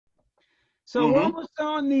So we're almost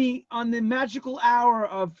on the magical hour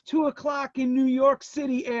of 2 o'clock in New York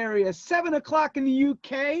City area, 7 o'clock in the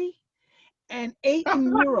UK, and 8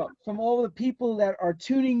 in Europe. From all the people that are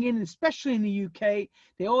tuning in, especially in the UK,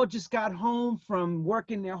 they all just got home from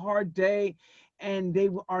working their hard day, and they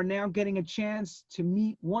are now getting a chance to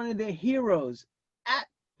meet one of their heroes at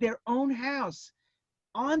their own house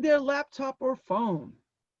on their laptop or phone.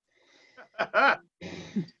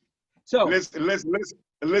 So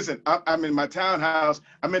listen. I'm in my townhouse.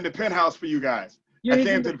 I'm in the penthouse for you guys. Yeah, I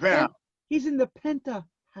came to the penthouse. He's in the penthouse.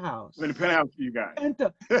 I'm in the penthouse for you guys.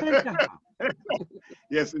 Penthouse.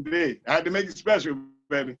 Yes, indeed. I had to make it special,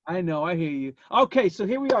 baby. I know, I hear you. Okay, so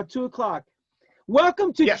here we are, 2 o'clock.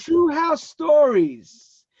 Welcome to Yes. True House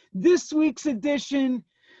Stories. This week's edition,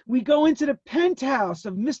 we go into the penthouse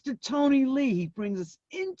of Mr. Tony Lee. He brings us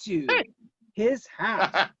into his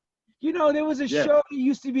house. You know, there was a show that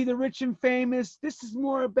used to be The Rich and Famous. This is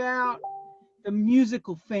more about the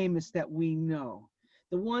musical famous that we know.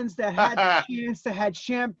 The ones that had the chance to had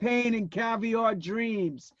champagne and caviar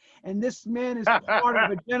dreams. And this man is part of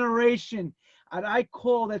a generation that I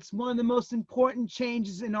call that's one of the most important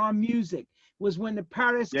changes in our music, was when the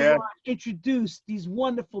Paradise Garage introduced these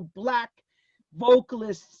wonderful black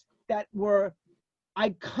vocalists that were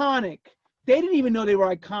iconic. They didn't even know they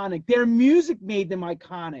were iconic. Their music made them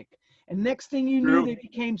iconic. And next thing you knew, they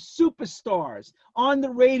became superstars on the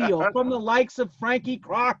radio from the likes of Frankie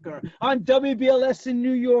Crocker on WBLS in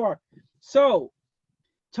New York. So,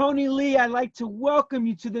 Tony Lee, I'd like to welcome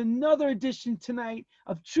you to another edition tonight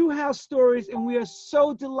of True House Stories, and we are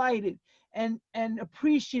so delighted and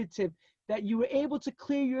appreciative that you were able to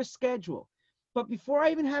clear your schedule. But before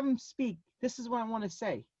I even have him speak, this is what I want to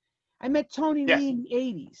say. I met Tony Lee in the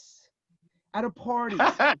 80s at a party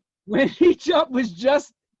when Reach Up was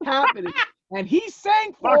just happening, and he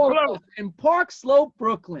sang for us in Park Slope,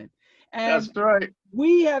 Brooklyn. And that's right.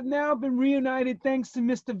 We have now been reunited thanks to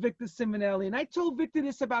Mr. Victor Simonelli. And I told Victor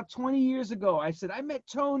this about 20 years ago. I said, I met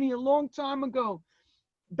Tony a long time ago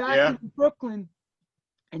back in Brooklyn.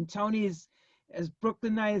 And Tony is as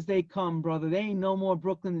Brooklynite as they come, brother. They ain't no more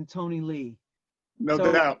Brooklyn than Tony Lee. No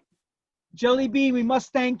doubt. Jelly Bean, we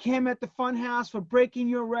must thank him at the Funhouse for breaking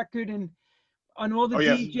your record and on all the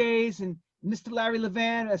DJs and Mr. Larry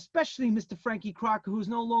Levan, especially Mr. Frankie Crocker, who's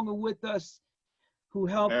no longer with us, who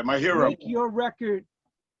helped my hero. make your record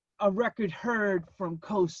a record heard from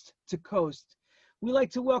coast to coast. We like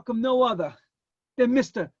to welcome no other than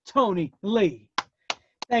Mr. Tony Lee.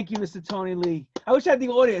 Thank you, Mr. Tony Lee. I wish I had the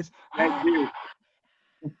audience. Thank you.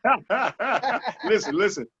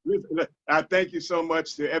 Listen. I thank you so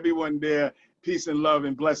much to everyone there. Peace and love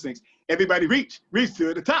and blessings. Everybody reach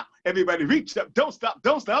to the top. Everybody reach up, don't stop.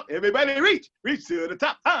 Everybody reach to the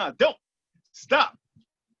top. Don't stop.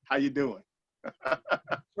 How you doing?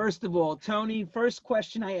 First of all, Tony, first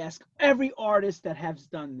question I ask every artist that has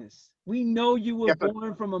done this. We know you were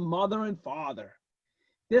born from a mother and father.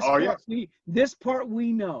 This part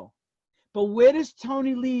we know. But where does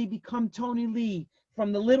Tony Lee become Tony Lee,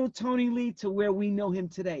 from the little Tony Lee to where we know him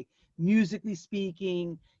today? Musically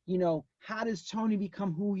speaking, you know, how does Tony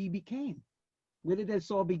become who he became? Where did this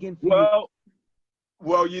all begin for you?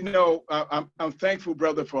 Well, you know, I'm thankful,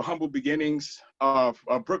 brother, for humble beginnings of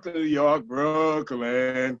Brooklyn, New York,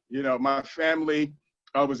 Brooklyn. You know, my family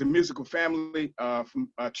was a musical family from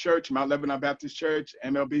a church, Mount Lebanon Baptist Church,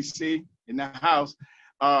 MLBC, in the house.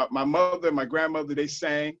 My mother, my grandmother, they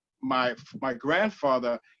sang. My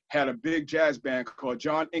grandfather had a big jazz band called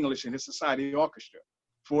John English and his Society Orchestra,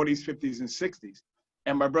 40s, 50s, and 60s.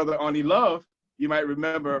 And my brother, Arnie Love, you might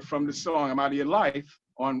remember from the song I'm Out of Your Life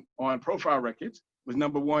on Profile Records, was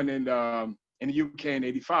 #1 in the UK in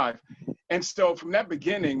 '85. And so from that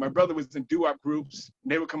beginning, my brother was in doo-wop groups.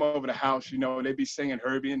 They would come over the house, you know, they'd be singing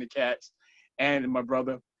Herbie and the Cats and my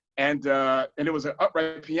brother. And there was an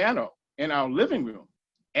upright piano in our living room.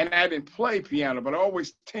 And I didn't play piano, but I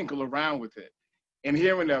always tinkle around with it. And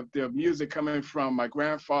hearing the music coming from my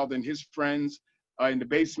grandfather and his friends in the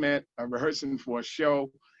basement, rehearsing for a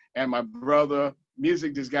show, and my brother,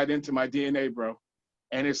 music just got into my DNA, bro.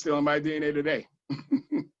 And it's still in my DNA today.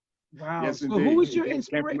 Wow. Yes, so indeed. who was your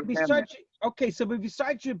inspiration?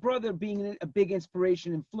 Besides your brother being a big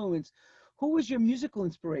inspiration, influence, who was your musical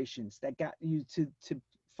inspirations that got you to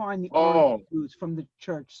find the R&B roots from the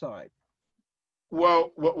church side?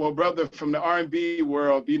 Well, brother, from the R&B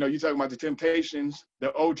world, you know, you're talking about the Temptations,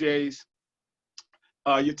 the OJs,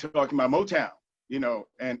 you're talking about Motown, you know,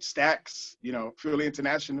 and Stax, you know, Philly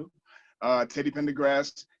International, Teddy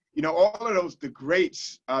Pendergrass, you know, all of those, the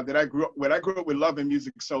greats that I grew up with. I grew up with loving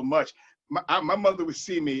music so much. My mother would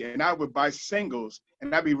see me and I would buy singles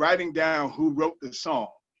and I'd be writing down who wrote the song.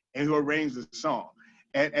 and who arranged the song.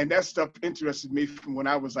 And that stuff interested me from when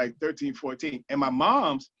I was like 13, 14. And my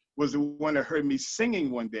mom's was the one that heard me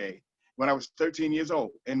singing one day when I was 13 years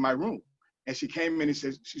old in my room. And she came in and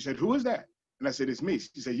she said, who is that? And I said, it's me.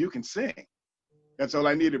 She said, you can sing. That's all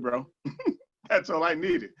I needed, bro. That's all I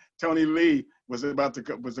needed. Tony Lee was about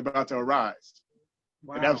to arise.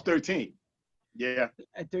 Wow. And that was 13. Yeah.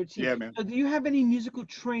 At 13. Yeah, man. So do you have any musical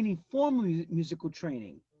training, formal musical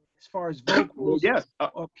training, as far as vocals Well, yes.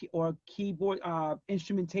 or keyboard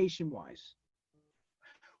instrumentation wise?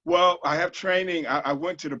 Well, I have training. I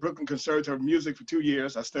went to the Brooklyn Conservatory of Music for 2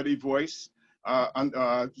 years. I studied voice.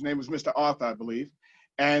 His name was Mr. Arthur, I believe.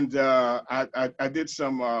 And I did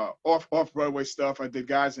some off Broadway stuff. I did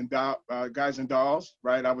Guys and Dolls,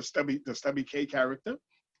 right? I was the Stubby K character.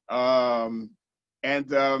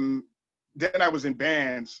 Then I was in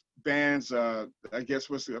bands. I guess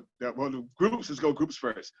the groups. Let's go groups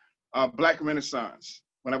first. Black Renaissance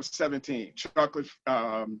when I was 17. Chocolate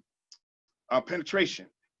Penetration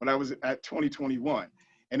when I was at 2021,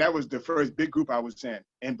 and that was the first big group I was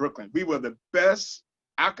in Brooklyn. We were the best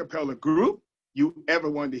a cappella group you ever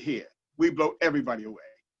wanted to hear. We blow everybody away,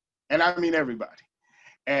 and I mean everybody.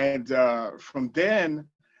 And from then,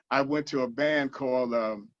 I went to a band called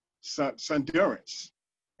Sundurance,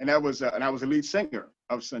 and I was a lead singer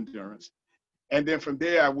of Sundurance. And then from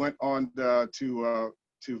there, I went on to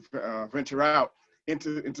venture out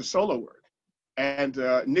into solo work. And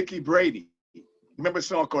Nikki Brady, remember a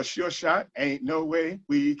song called Sure Shot? Ain't no way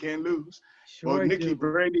we can lose. Sure. Well, Nikki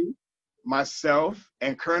Brady, myself,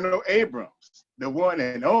 and Colonel Abrams, the one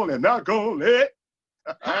and only, not gonna let.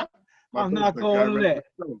 I'm not gonna let.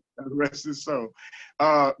 Rest his soul.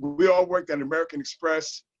 We all worked at American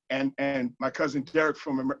Express, and my cousin Derek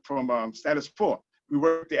from Status 4. We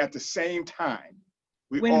worked at the same time.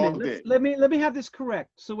 We Wait a all minute. did. Let me have this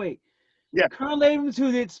correct. So wait. Yeah. Colonel Abrams,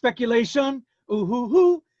 who did Speculation? Ooh hoo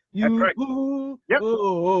hoo. You That's right. hoo. Yep.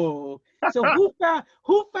 Oh. So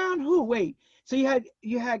who found who? Wait. So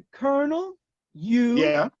you had Colonel, you,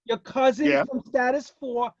 Yeah. your cousin Yeah. from Status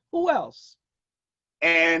 4. Who else?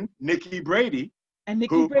 And Nikki Brady. And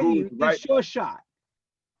Nikki Brady, the right. Sure Shot.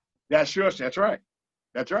 That's right.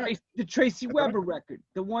 That's right. The Tracy That's Weber right. record,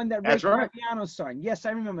 the one that Ray That's right. Piano sung. Yes,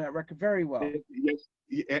 I remember that record very well. Yes.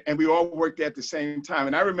 And we all worked at the same time.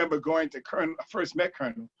 And I remember going to Colonel. I first met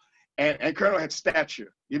Colonel, and Colonel had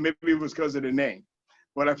stature. Maybe it was because of the name.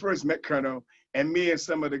 But I first met Colonel, and me and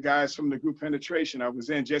some of the guys from the group Penetration I was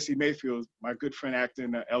in, Jesse Mayfield, my good friend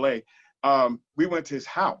acting in L.A., we went to his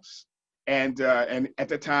house. And at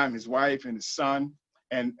the time, his wife and his son,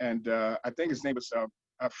 and I think his name was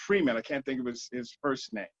Freeman. I can't think of his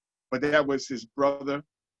first name, but that was his brother,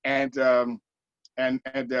 and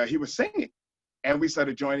he was singing, and we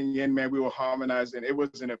started joining in. Man, we were harmonizing. It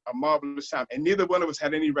was a marvelous time, and neither one of us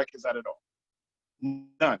had any records out at all.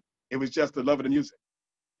 None. It was just the love of the music,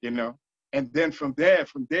 you know. And then from there,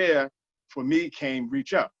 for me came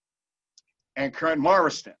Reach Up, and Colonel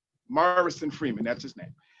Morrison Freeman. That's his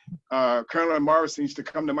name. Colonel Morrison used to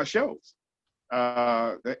come to my shows,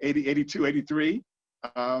 82, 83.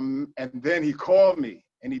 And then he called me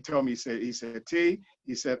and he told me, he said, T,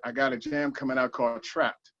 he said, I got a jam coming out called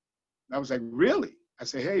Trapped. And I was like, really? I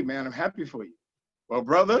said, hey man, I'm happy for you. Well,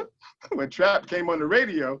 brother, when Trapped came on the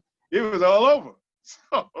radio, it was all over.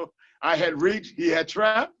 So I had Reach, he had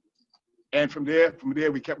Trapped. And from there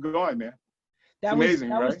we kept going, man. That was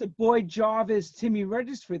the Boy Jarvis, Timmy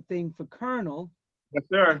Regisford thing for Colonel. Yes,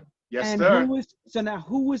 sir. Yes, and sir.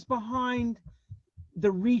 Who was behind the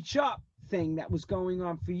Reach Up thing that was going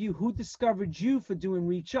on for you? Who discovered you for doing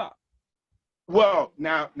Reach Up? Well,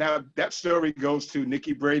 now that story goes to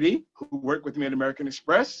Nikki Brady, who worked with me at American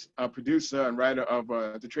Express, a producer and writer of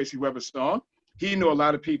the Tracy Weber song. He knew a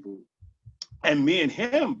lot of people. And me and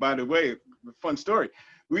him, by the way, fun story,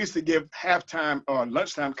 we used to give halftime or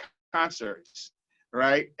lunchtime concerts,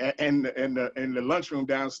 right? In the lunchroom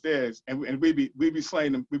downstairs, and we'd be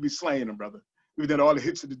slaying them. We'd be slaying them, brother. We did all the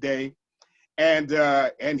hits of the day,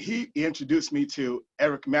 and he introduced me to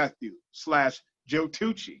Eric Matthew / Joe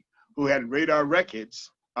Tucci, who had Radar Records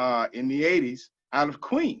in the '80s out of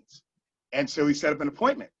Queens, and so he set up an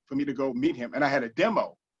appointment for me to go meet him, and I had a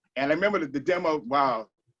demo, and I remember the demo. Wow,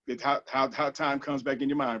 how time comes back in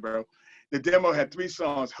your mind, bro. The demo had 3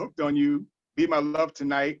 songs: "Hooked on You," "Be My Love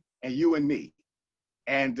Tonight," and "You and Me."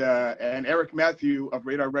 And Eric Matthew of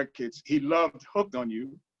Radar Records, he loved "Hooked on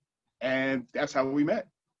You," and that's how we met.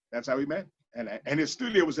 And his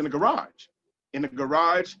studio was in the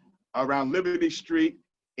garage around Liberty Street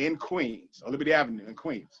in Queens, or Liberty Avenue in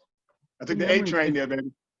Queens. I took the A train there,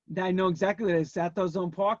 baby. I know exactly where it's at, South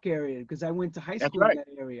Ozone Park area, because I went to high school in that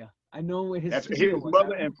area. I know where his That's studio his was.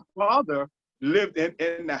 mother and father lived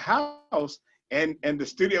in the house, and the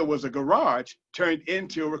studio was a garage turned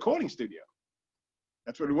into a recording studio.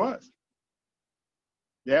 That's what it was.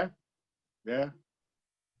 Yeah, yeah.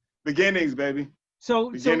 Beginnings, baby.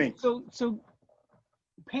 So Beginnings.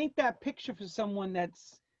 paint that picture for someone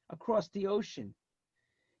that's across the ocean.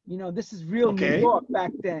 You know, this is real New Okay. York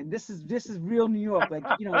back then. This is real New York. Like,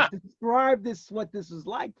 you know, describe what this was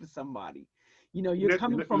like for somebody. You know, you're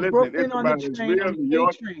coming from Listen, Brooklyn it's on the about as train, real on New the A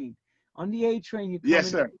York. train. On the A train, you're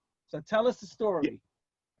Yes, coming. sir. So tell us the Yeah. story.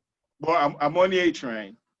 Well, I'm on the A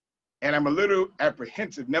train, and I'm a little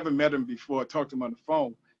apprehensive. Never met him before. Talked to him on the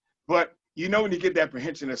phone, but you know when you get the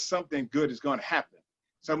apprehension that something good is going to happen.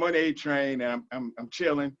 So I'm on the A train, and I'm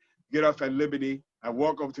chilling. Get off at Liberty. I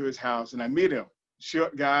walk over to his house, and I meet him.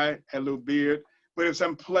 Short guy, had a little beard, but there's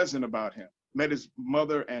something pleasant about him. Met his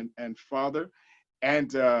mother and father,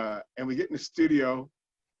 and we get in the studio,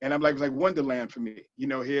 and I'm like, it's like Wonderland for me. You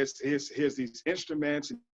know, here's these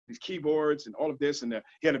instruments, and these keyboards, and all of this, and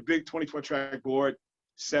he had a big 24-track board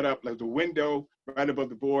set up, like the window right above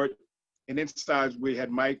the board, and inside we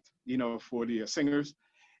had mic, you know, for the singers,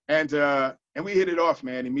 and we hit it off,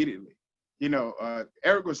 man, immediately. You know,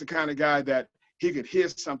 Eric was the kind of guy that he could hear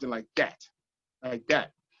something like that.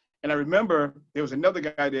 And I remember there was another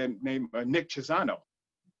guy there named Nick Chisano,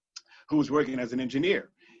 who was working as an engineer.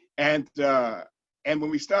 And when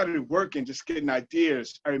we started working, just getting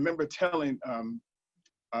ideas, I remember telling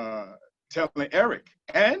Eric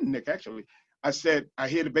and Nick, actually, I said, I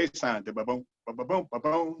hear the bass line, the ba-boom, ba-ba-boom,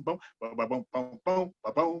 ba-boom, boom, ba-ba-boom, boom, boom,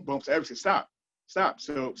 ba-boom, boom. So Eric said, stop.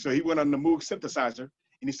 So he went on the Moog synthesizer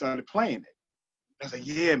and he started playing it. I was like,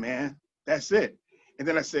 yeah, man, that's it. And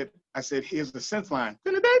then I said, here's the synth line.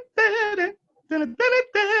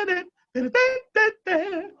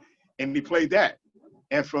 And he played that.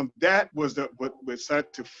 And from that was what we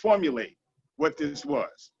started to formulate what this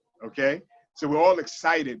was. Okay. So we're all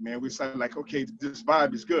excited, man. We started like, okay, this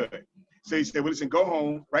vibe is good. So he said, well, listen, go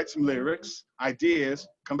home, write some lyrics, ideas,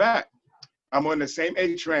 come back. I'm on the same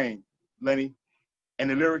A train, Lenny. And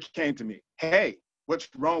the lyric came to me. Hey, what's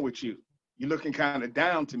wrong with you? You're looking kind of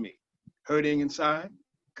down to me, hurting inside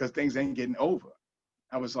because things ain't getting over.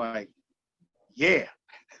 I was like, yeah.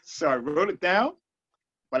 So I wrote it down.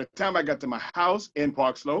 By the time I got to my house in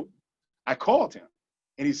Park Slope, I called him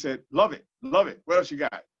and he said, love it. What else you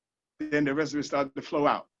got? Then the rest of it started to flow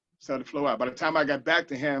out. By the time I got back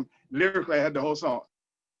to him, lyrically, I had the whole song.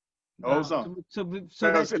 Wow. So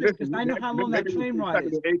that train, because I know how long that train ride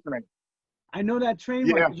is. I know that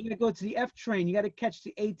train ride. You got to go to the F train. You got to catch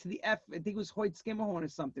the A to the F. I think it was Hoyt Skimmerhorn or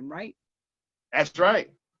something, right? That's right.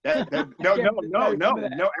 No.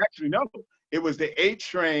 Actually, no. It was the A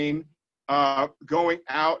train going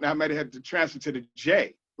out, and I might have had to transfer to the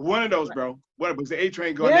J. One of those, bro. What was the A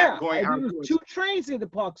train going out? Going out? There was two trains in the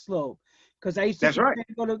Park Slope. Because I used to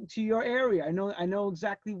go to your area. I know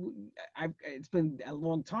exactly. It's been a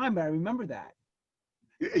long time, but I remember that.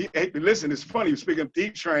 Hey, listen, it's funny. Speaking of D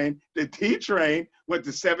train, the D train went to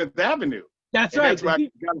 7th Avenue. That's right. That's why I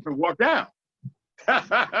got to walk down.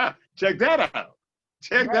 Check that out.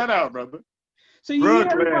 Check that out, brother. So you hear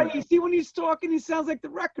everybody. You see when he's talking, he sounds like the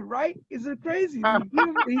record, right? Is it crazy?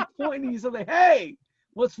 He's pointing. He's like, "Hey,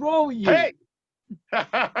 what's wrong with you?" Hey.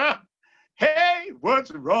 Hey, what's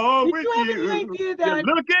wrong with you? You're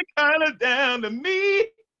looking kind of down to me.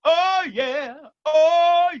 Oh, yeah.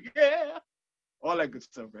 All that good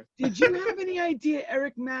stuff, man. Did you have any idea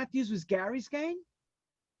Eric Matthews was Gary's gang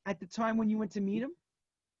at the time when you went to meet him?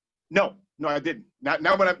 No, I didn't. Not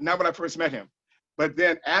when I first met him. But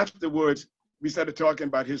then afterwards, we started talking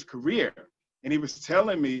about his career. And he was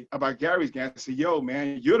telling me about Gary's gang. I said, yo,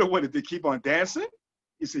 man, you're the one that did Keep on Dancing?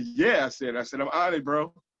 He said, yeah. I said, I'm honored,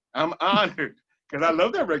 bro. I'm honored because I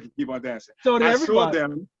love that record, Keep on Dancing. So I saw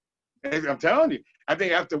them, I'm telling you, I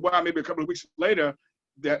think after a while, maybe a couple of weeks later,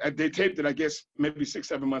 they taped it, I guess, maybe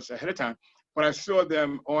 6-7 months ahead of time. But I saw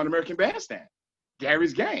them on American Bandstand,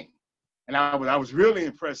 Gary's Gang. And I was really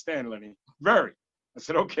impressed then, Lenny, very. I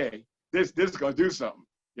said, okay, this is going to do something.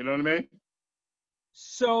 You know what I mean?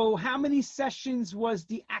 So how many sessions was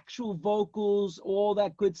the actual vocals, all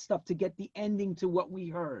that good stuff to get the ending to what we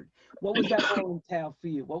heard? What was that all entail for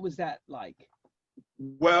you? What was that like?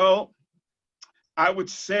 Well, I would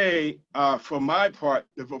say for my part,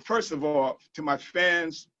 first of all, to my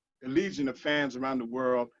fans, the legion of fans around the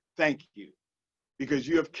world, thank you. Because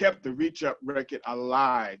you have kept the Reach Up record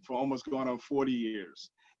alive for almost going on 40 years.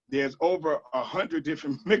 There's over 100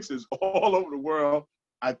 different mixes all over the world.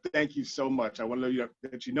 I thank you so much. I want to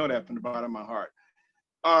let you know that from the bottom of my heart.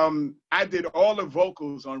 I did all the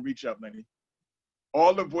vocals on Reach Up, Lenny.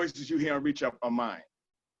 All the voices you hear on Reach Up are mine.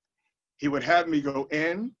 he would have me go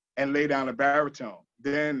in and lay down a baritone,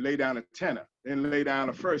 then lay down a tenor, then lay down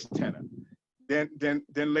a first tenor, then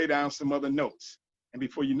lay down some other notes. And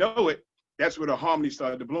before you know it, that's where the harmony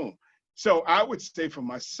started to bloom. So I would say for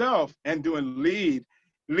myself and doing lead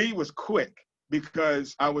was quick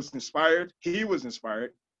because I was inspired, he was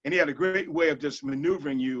inspired, and he had a great way of just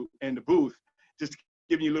maneuvering you in the booth, just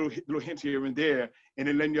giving you little hints here and there, and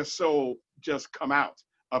then letting your soul just come out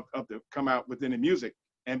come out within the music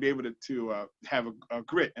and be able to have a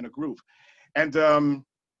grit and a groove. And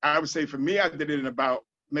I would say for me, I did it in about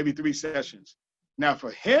maybe 3 sessions. Now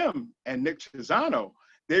for him and Nick Chisano,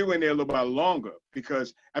 they were in there a little bit longer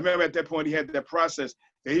because I remember at that point he had that process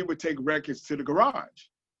that he would take records to the garage.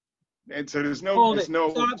 And so there's no,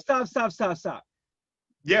 Stop.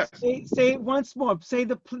 Yes. Say it once more. Say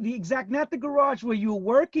the exact, not the garage where you were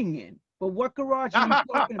working in, but what garage are you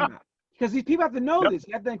talking about? Because these people have to know this.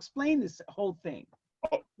 You have to explain this whole thing.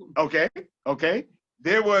 Okay.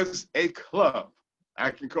 There was a club.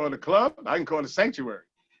 I can call it a club. I can call it a sanctuary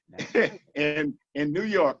in New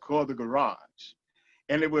York called the Garage.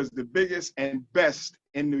 And it was the biggest and best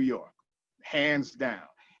in New York, hands down.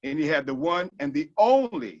 And he had the one and the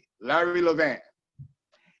only Larry Levan.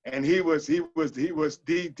 And he was the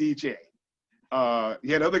DJ.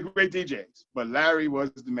 He had other great DJs, but Larry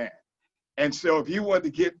was the man. And so if you wanted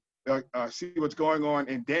to get see what's going on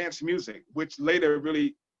in dance music, which later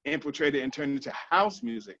really infiltrated and turned into house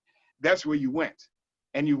music, that's where you went.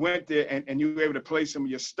 And you went there and you were able to play some of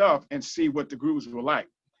your stuff and see what the grooves were like.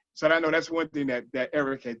 So I know that's one thing that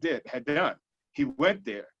Eric had done. He went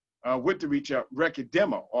there with the Reach Up record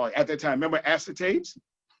demo, or at that time, remember acetates?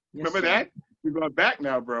 Yes, remember that? We're going back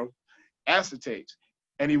now, bro. Acetates.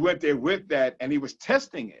 And he went there with that and he was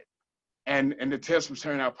testing it. And the test was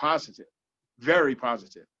turning out positive, very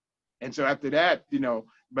positive. And so after that,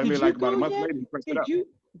 maybe like about a month later, he pressed it up.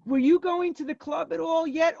 Were you going to the club at all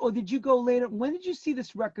yet? Or did you go later? When did you see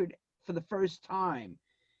this record for the first time?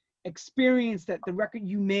 Experience that the record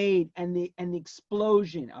you made and the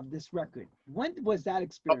explosion of this record. When was that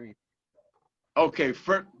experience? Okay,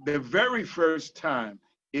 the very first time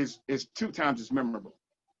is 2 times as memorable.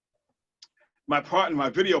 My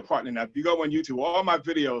video partner, now if you go on YouTube, all my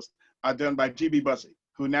videos are done by GB Bussey,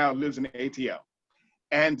 who now lives in ATL.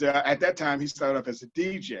 And at that time, he started off as a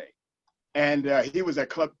DJ. And he was at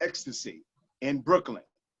Club Ecstasy in Brooklyn,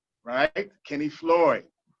 right? Kenny Floyd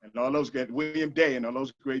and all those great, William Day and all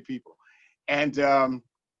those great people. And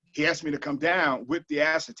he asked me to come down with the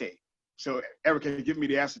acetate. So Eric had given me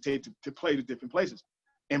the acetate to play the different places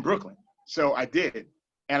in Brooklyn. So I did.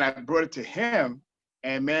 And I brought it to him.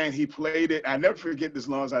 And man, he played it. I never forget this as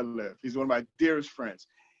long as I live. He's one of my dearest friends.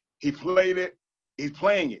 He played it. He's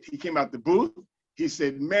playing it. He came out the booth. He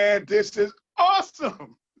said, man, this is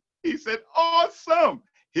awesome. He said, awesome.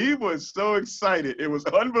 He was so excited. It was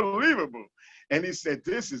unbelievable. And he said,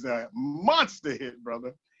 this is a monster hit,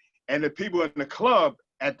 brother. And the people in the club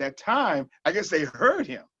at that time, I guess they heard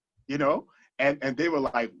him, and they were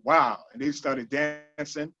like, wow. And they started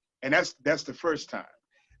dancing. And that's the first time.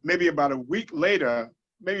 Maybe about a week later,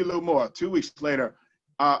 maybe a little more, 2 weeks later,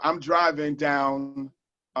 I'm driving down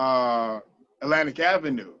Atlantic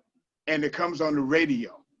Avenue, and it comes on the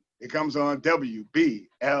radio. It comes on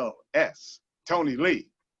WBLS, Tony Lee,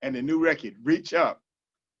 and the new record, Reach Up.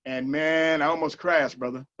 And man, I almost crashed,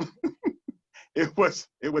 brother. It was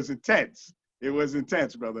intense. It was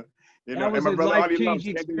intense, brother. That was a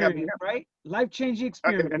life-changing experience, right? Life-changing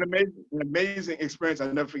experience. An amazing experience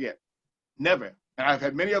I'll never forget. Never. And I've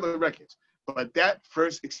had many other records, but that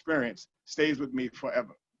first experience stays with me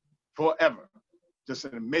forever. Forever. Just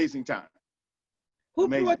an amazing time. Who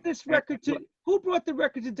brought the record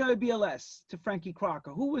to WBLS, to Frankie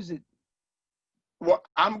Crocker? Who was it? Well,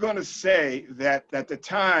 I'm going to say that at the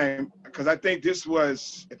time, because I think this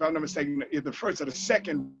was, if I'm not mistaken, the first or the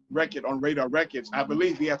second record on Radar Records, I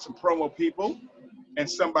believe he had some promo people, and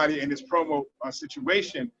somebody in this promo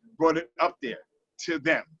situation brought it up there to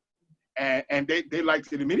them. And they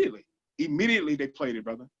liked it immediately. Immediately they played it,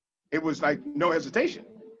 brother. It was like no hesitation.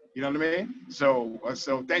 You know what I mean? So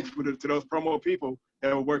thankful to those promo people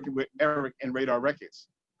that were working with Eric and Radar Records,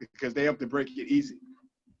 because they helped to break it easy.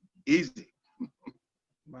 Easy.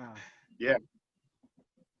 Wow. Yeah.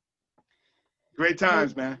 Great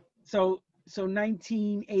times, man. So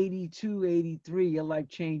 1982, 83, your life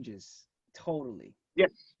changes totally.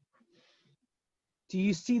 Yes. Do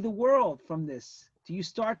you see the world from this? Do you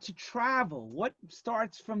start to travel? What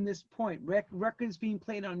starts from this point? Records being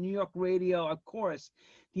played on New York radio, of course.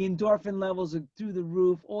 The endorphin levels are through the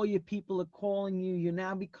roof. All your people are calling you. You're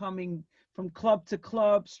now becoming, from club to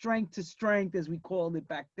club, strength to strength, as we called it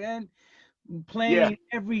back then. playing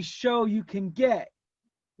every show you can get.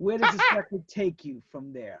 Where does this record take you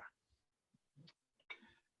from there?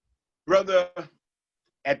 Brother,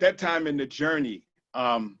 at that time in the journey,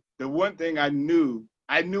 the one thing I knew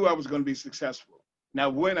I was going to be successful. Now,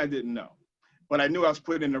 when, I didn't know, but I knew I was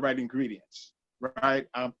putting in the right ingredients, right?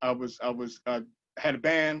 I had a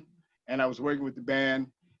band, and I was working with the band,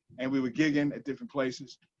 and we were gigging at different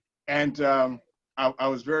places. And I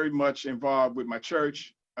was very much involved with my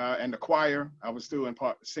church and the choir. I was still in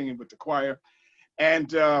part singing with the choir.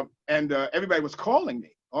 And everybody was calling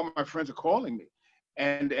me. All my friends are calling me.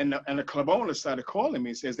 And the club owner started calling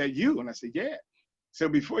me and says, "That you?" And I said, "Yeah." So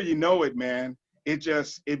before you know it, man,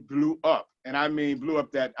 it blew up. And I mean, blew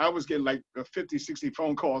up that I was getting like 50, 60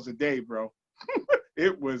 phone calls a day, bro.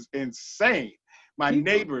 It was insane. My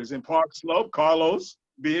neighbors in Park Slope, Carlos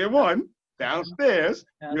being one, downstairs,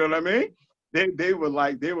 you know what I mean? They were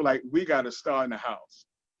like, "We got a star in the house."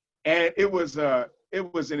 And it was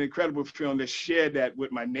an incredible feeling to share that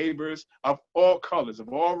with my neighbors of all colors, of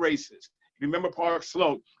all races. Remember Park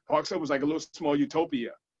Slope? Park Slope was like a little small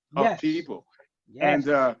utopia of people. Yes.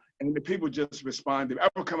 And the people just responded. I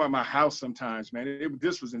would come out my house sometimes, man.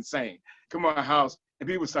 This was insane. Come out my house and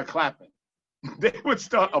people would start clapping. They would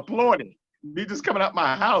start applauding. Me just coming out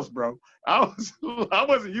my house, bro. I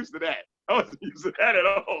wasn't used to that. I wasn't used to that at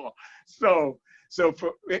all. So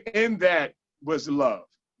in that was love.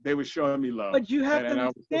 They were showing me love. But you have to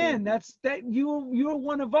understand that you're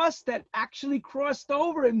one of us that actually crossed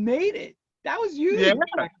over and made it. That was you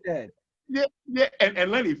back then. Yeah.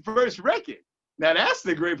 And Lenny, first record. Now that's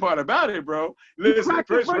the great part about it, bro. Listen,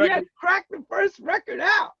 cracked the first record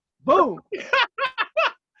out. Boom.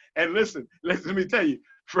 And listen, let me tell you,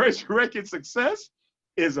 first record success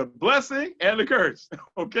is a blessing and a curse,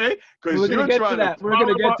 okay? Because you're trying to follow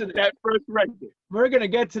that first record. We're gonna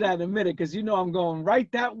get to that in a minute, because you know I'm going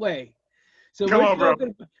right that way. So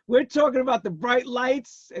we're talking about the bright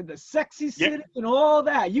lights and the sexy city and all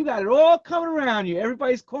that. You got it all coming around you.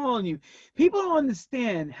 Everybody's calling you. People don't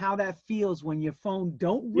understand how that feels when your phone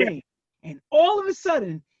don't ring, and all of a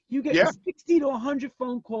sudden you get 60 to 100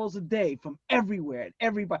 phone calls a day from everywhere and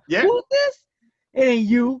everybody. Yeah. Who's this? It ain't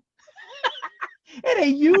you. It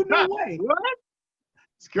ain't you, no way. What?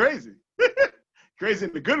 It's crazy. Crazy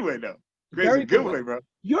in the good way, though. Crazy in the good way, bro.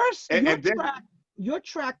 Your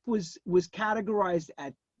track was categorized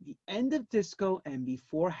at the end of disco and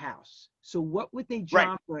before house. So what would they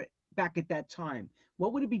genre it back at that time?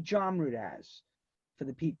 What would it be genred as for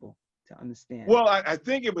the people to understand? Well, I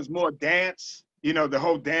think it was more dance, you know, the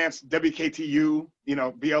whole dance, WKTU, you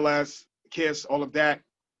know, BLS, KISS, all of that.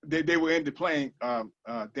 They were into playing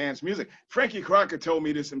dance music. Frankie Crocker told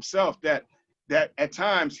me this himself, that at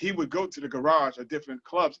times he would go to the garage or different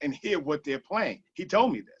clubs and hear what they're playing. He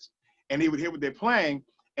told me this. And he would hear what they're playing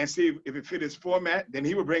and see if it fit his format. Then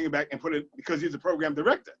he would bring it back and put it, because he's a program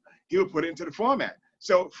director, he would put it into the format.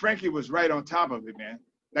 So Frankie was right on top of it, man.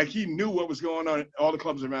 Like, he knew what was going on in all the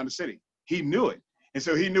clubs around the city. He knew it. And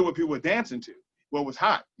so he knew what people were dancing to, what was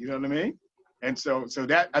hot, you know what I mean? And so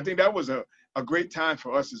that, I think that was a great time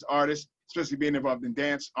for us as artists, especially being involved in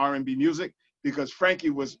dance, R&B music, because Frankie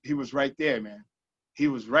was right there, man. He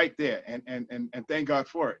was right there. And thank God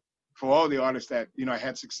for it. For all the artists that, you know, I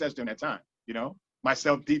had success during that time, you know,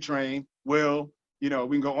 myself, D-Train, Will, you know,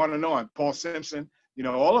 we can go on and on, Paul Simpson, you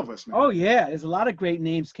know, all of us, man. Oh, yeah. There's a lot of great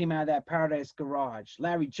names came out of that Paradise Garage.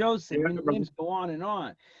 Larry Joseph, names go on and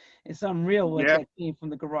on. It's unreal what that came from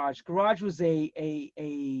the Garage. Garage was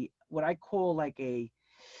a what I call like a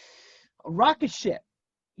rocket ship,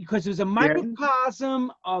 because there's a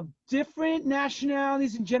microcosm of different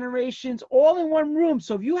nationalities and generations all in one room.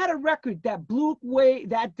 So if you had a record that blew away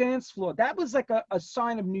that dance floor, that was like a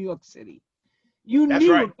sign of New York City. You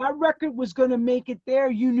knew if that record was going to make it there,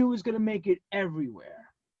 you knew it was going to make it everywhere.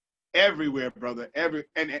 Everywhere, brother. And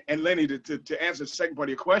Lenny, to answer the second part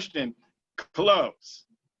of your question, clubs.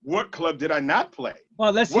 What club did I not play?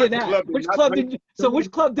 Well, let's hear that. Which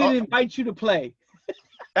club did invite you to play?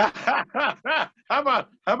 How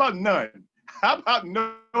about none? How about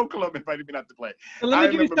no club invited me not to play? So let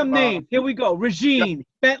me give you some names. Here we go. Regine,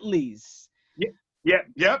 Bentley's.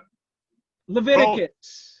 Yep.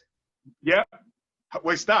 Leviticus. Yep.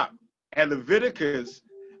 Wait, stop. At Leviticus,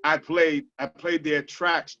 I played their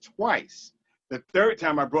tracks twice. The third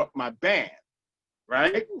time I brought my band,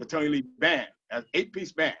 right? The Tony Lee band, an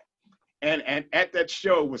 8-piece band. And at that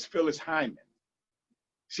show was Phyllis Hyman.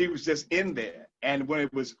 She was just in there. And when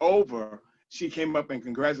it was over, she came up and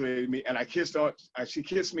congratulated me, and she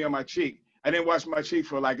kissed me on my cheek. I didn't wash my cheek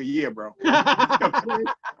for like a year, bro.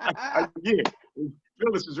 A year.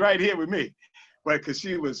 Phyllis was right here with me. But because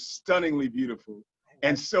she was stunningly beautiful.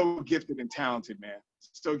 and so gifted and talented, man.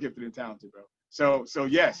 So gifted and talented, bro. So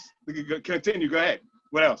yes, continue. Go ahead.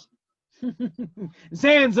 What else?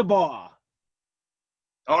 Zanzibar.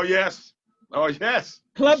 Oh yes. Oh yes.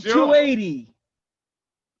 Club Sure. 280.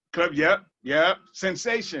 Club. Yep.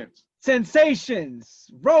 Sensations. Sensations.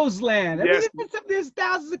 Roseland. I mean, Yes, there's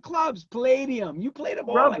thousands of clubs. Palladium. You played them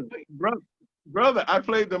all. brother. I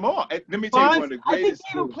played them all. And let me tell you Bonds. one of the I think greatest.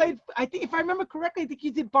 you even played. I think if I remember correctly, I think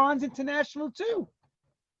you did Bonds International too.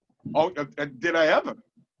 Oh, did I ever?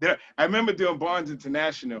 I remember doing Barnes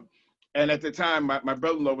International, and at the time, my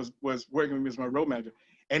brother-in-law was working with me as my road manager,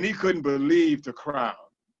 and he couldn't believe the crowd.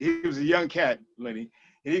 He was a young cat, Lenny,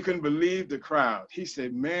 and he couldn't believe the crowd. He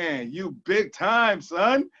said, "Man, you big time,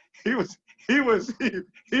 son." He was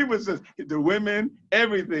just, the women,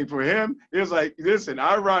 everything for him. It was like, listen,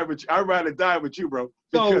 I ride or die with you, bro,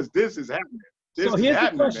 because this is happening. So here's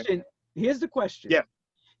the question. Man. Here's the question. Yeah.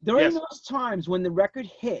 During those times when the record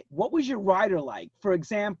hit, what was your rider like? For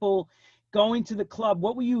example, going to the club,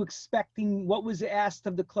 what were you expecting? What was asked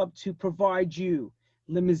of the club to provide you?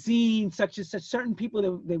 Limousines, such as such certain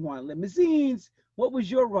people they wanted limousines. What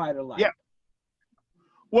was your rider like? Yeah.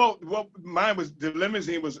 Well, mine was, the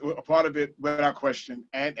limousine was a part of it without question,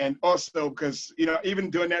 and also because even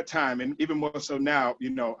during that time, and even more so now,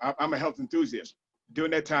 I'm a health enthusiast.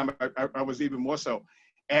 During that time, I was even more so,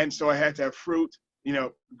 and so I had to have fruit,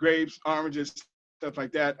 grapes, oranges, stuff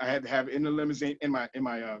like that. I had to have in the limousine in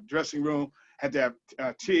my dressing room. Had to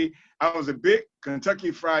have tea. I was a big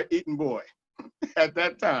Kentucky Fried eating boy at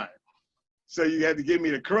that time, so you had to give me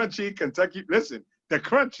the crunchy Kentucky. Listen, the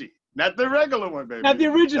crunchy. Not the regular one, baby. Not the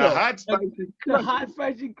original. The hot, spicy, the hot,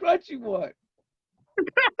 spicy, crunchy one.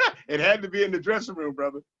 It had to be in the dressing room,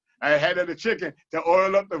 brother. I had the chicken to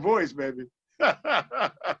oil up the voice, baby.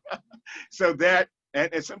 So that,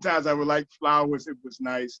 and sometimes I would like flowers. It was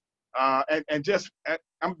nice. And just,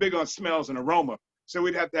 I'm big on smells and aroma. So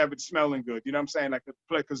we'd have to have it smelling good. You know what I'm saying? Like,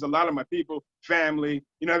 because a lot of my people, family,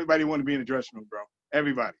 everybody wanted to be in the dressing room, bro.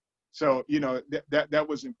 Everybody. So, that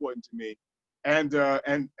was important to me. And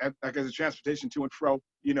like as a transportation to and fro,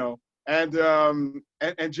 and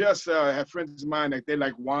just have friends of mine that they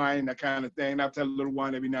like wine, that kind of thing. And I'll tell a little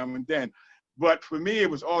wine every now and then. But for me,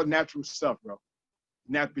 it was all natural stuff, bro.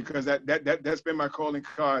 Not because that's been my calling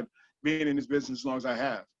card, being in this business as long as I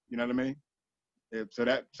have. You know what I mean? Yeah, so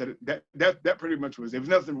that pretty much was. There was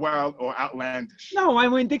nothing wild or outlandish. No, I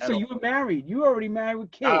wouldn't think so. You were married. You were already married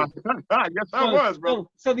with kids. Yes, I was, bro.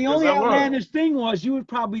 So the only outlandish thing was you were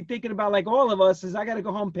probably thinking about, like all of us, is I got to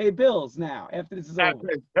go home and pay bills now after this is over.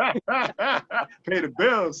 Pay the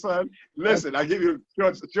bills, son. Listen, I'll give you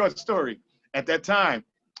a short story. At that time,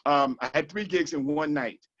 I had 3 gigs in one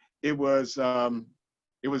night. It was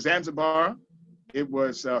Zanzibar, it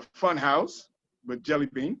was Funhouse with Jelly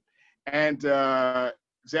Bean, and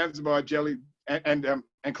Zanzibar Jelly and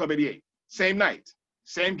Club 88. Same night,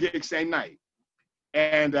 same gig, same night.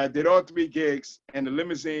 And I did all 3 gigs, and the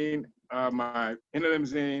limousine, in the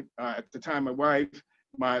limousine, at the time, my wife,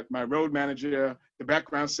 my road manager, the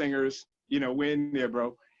background singers, we're in there,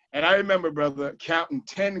 bro. And I remember, brother, counting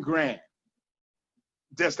 10 grand.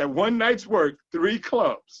 Just that one night's work, 3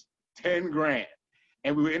 clubs, 10 grand.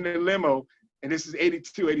 And we were in the limo, and this is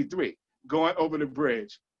 82, 83, going over the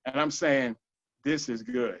bridge. And I'm saying, this is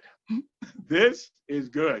good. This is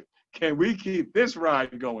good. Can we keep this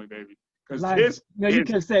ride going, baby? Because this. No, you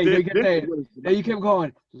kept saying, you kept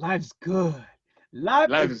going, life's good.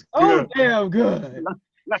 Life is good. Oh, damn good.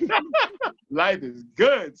 Life is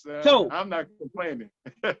good, son. So I'm not complaining.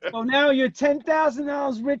 So now you're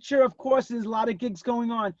 $10,000 richer. Of course, there's a lot of gigs going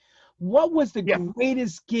on. What was the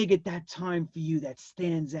greatest gig at that time for you that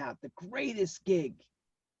stands out? The greatest gig?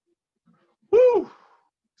 Woo!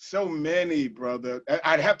 So many, brother.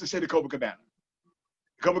 I'd have to say the Copacabana.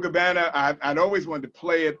 Copacabana, I'd always wanted to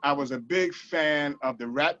play it. I was a big fan of the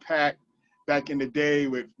Rat Pack back in the day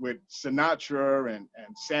with Sinatra and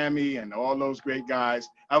Sammy and all those great guys.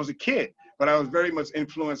 I was a kid, but I was very much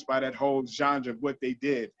influenced by that whole genre of what they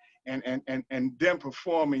did and them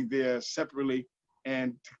performing there separately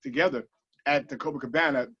and together at the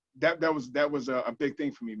Copacabana. That was a big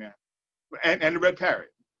thing for me, man. And the Red Parrot.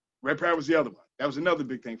 Red Parrot was the other one. That was another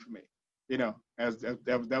big thing for me. That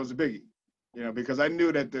was a biggie. Because I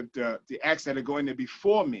knew that the acts that are going there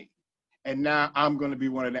before me, and now I'm going to be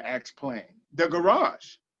one of the acts playing. The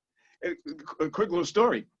Garage. A quick little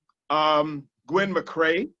story. Gwen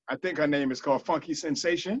McCrae, I think her name is called Funky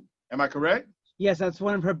Sensation. Am I correct? Yes, that's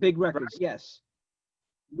one of her big records. Right. Yes.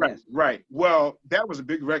 Right, yes. Right. Well, that was a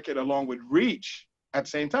big record along with Reach at the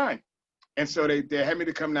same time. And so they had me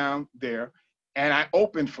to come down there, and I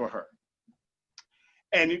opened for her.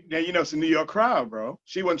 And then, you know, it's a New York crowd, bro.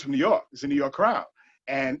 She wasn't from New York. It's a New York crowd.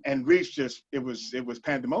 And Reach just, it was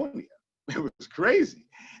pandemonium. It was crazy.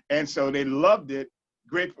 And so they loved it.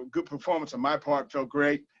 Great, good performance on my part, felt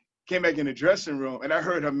great. Came back in the dressing room and I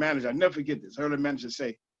heard her manager, I never forget this, I heard her manager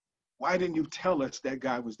say, why didn't you tell us that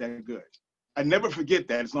guy was that good? I never forget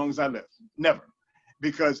that as long as I live, never.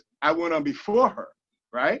 Because I went on before her,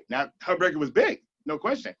 right? Now, her record was big, no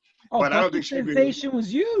question. Oh, but I don't Bucket think she Sensation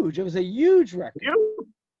was huge. It was a huge record.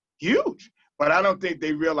 Huge. But I don't think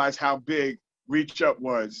they realized how big Reach Up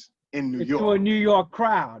was in New York. To a New York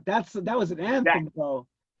crowd. That was an anthem, though.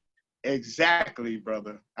 Exactly,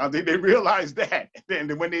 brother. I think they realized that. And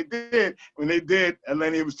then when they did,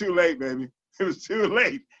 Eleni, it was too late, baby. It was too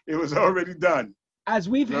late. It was already done. As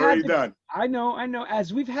we've had done. I know.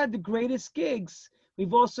 As we've had the greatest gigs,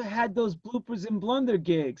 we've also had those bloopers and blunder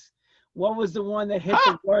gigs. What was the one that hit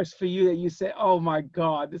the worst for you that you said, "Oh my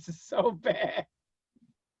God, this is so bad"?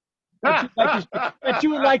 That you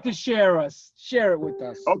would like to share it with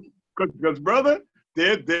us. Okay, because brother,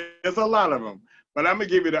 there's a lot of them. But I'm gonna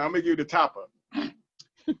give you the topper.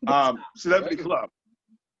 Celebrity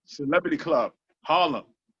Club, Harlem,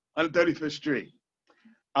 135th Street.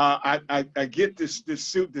 I get this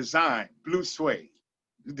suit design, blue suede.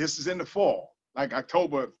 This is in the fall, like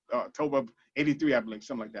October of '83, I believe,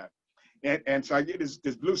 something like that. And so I get this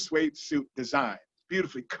blue suede suit design,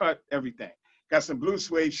 beautifully cut, everything. Got some blue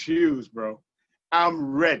suede shoes, bro.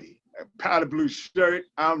 I'm ready. A powder blue shirt.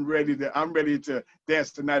 I'm ready to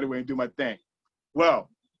dance the night away and do my thing. Well,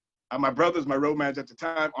 my brother's my road manager at the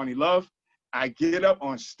time, Arnie Love. I get up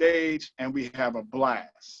on stage and we have a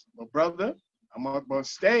blast. Well, brother, I'm up on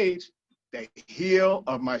stage. The heel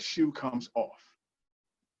of my shoe comes off.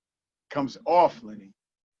 Lenny.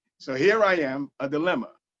 So here I am, a dilemma.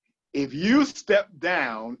 If you step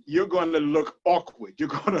down, you're going to look awkward. You're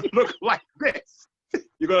going to look like this.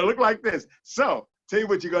 You're going to look like this. So tell you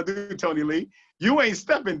what you're going to do, Tony Lee. You ain't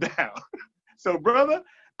stepping down. So, brother,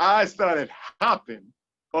 I started hopping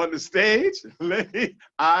on the stage.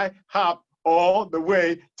 I hopped all the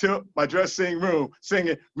way to my dressing room,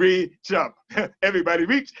 singing, reach up. Everybody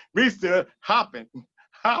reach to hopping.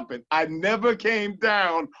 I never came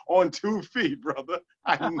down on 2 feet, brother.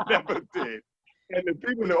 I never did. And the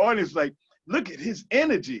people in the audience like, look at his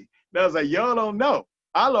energy. And I was like, y'all don't know.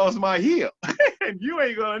 I lost my heel. And you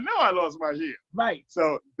ain't gonna know I lost my heel. Right.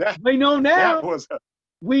 So we know now.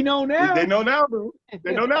 We know now, bro.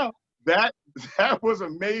 They know now. That was a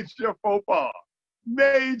major faux pas.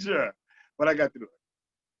 Major. But I got through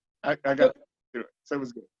it. I got through it. So it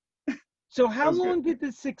was good. So how long did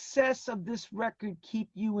the success of this record keep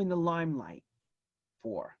you in the limelight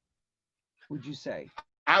for, would you say?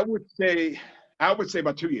 I would say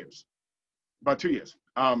about 2 years. About 2 years.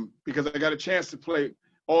 Because I got a chance to play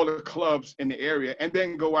all the clubs in the area and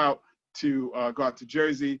then go out to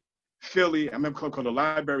Jersey, Philly. I remember a club called The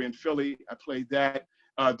Library in Philly. I played that.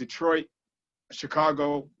 Detroit,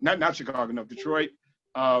 Chicago, not Chicago, no, Detroit,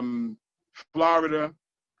 Florida,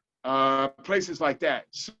 places like that.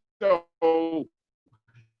 So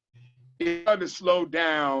it started to slow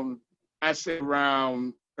down, I say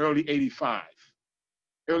around early 85.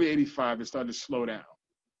 Early 85, it started to slow down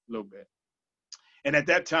a little bit. And at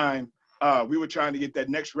that time, we were trying to get that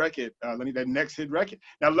next record, that next hit record.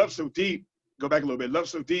 Now, Love So Deep, go back a little bit. Love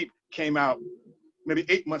So Deep came out maybe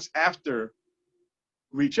 8 months after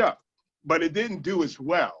Reach Up, but it didn't do as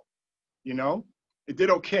well, you know? It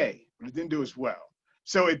did okay, but it didn't do as well.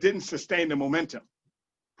 So it didn't sustain the momentum,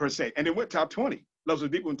 per se. And it went top 20. Love So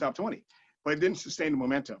Deep went top 20, but it didn't sustain the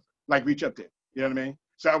momentum like Reach Up did, you know what I mean?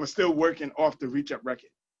 So I was still working off the Reach Up record.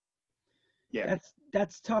 Yeah.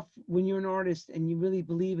 That's tough when you're an artist and you really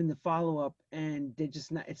believe in the follow-up and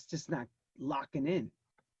it's just not locking in.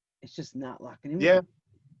 It's just not locking in. Yeah.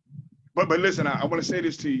 But listen, I want to say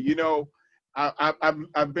this to you. You know,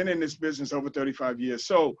 I've been in this business over 35 years.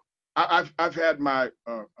 So I've had my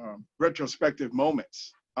retrospective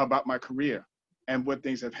moments about my career and what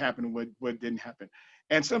things have happened and what didn't happen.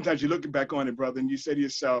 And sometimes you look back on it, brother, and you say to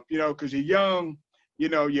yourself, you know, because you're young, you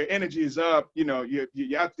know, your energy is up, you know,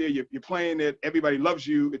 you're out there, you're playing it, everybody loves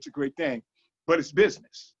you, it's a great thing, but it's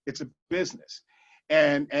business. It's a business.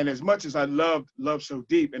 And as much as I loved Love So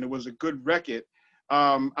Deep and it was a good record,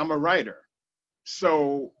 I'm a writer.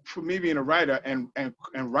 So for me being a writer and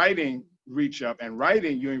writing Reach Up and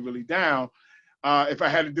writing You Ain't Really Down, if I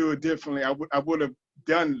had to do it differently, I would have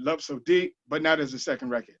done Love So Deep, but not as a second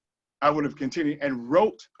record. I would have continued and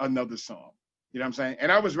wrote another song. You know what I'm saying?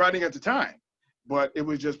 And I was writing at the time, but it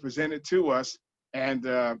was just presented to us, and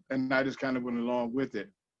I just kind of went along with it.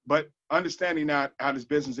 But understanding now how this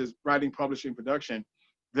business is, writing, publishing, production,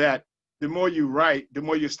 that the more you write, the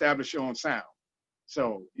more you establish your own sound.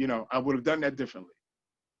 So, you know, I would have done that differently.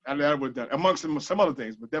 I would have done amongst some other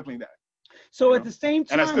things, but definitely that. So at the same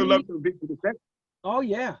time, and I still love to be the same. Oh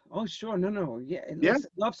yeah. Oh sure. No. Yeah. And Yeah.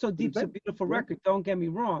 listen, Love So Deep's a beautiful record. Don't get me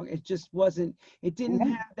wrong. It just wasn't. It didn't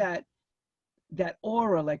have that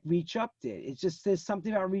aura like Reach Up did. It's just there's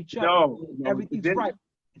something about Reach Up. No, Everything's right.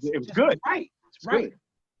 It was good. Right. It's right. Good.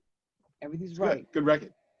 Everything's right. Good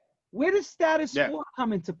record. Where does Status 4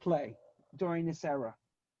 come into play during this era?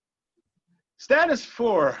 Status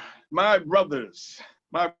 4, my brothers.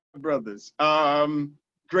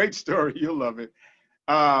 Great story. You'll love it.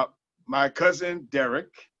 My cousin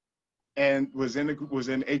Derek, and was in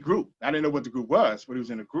a group. I didn't know what the group was, but he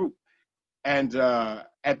was in a group. And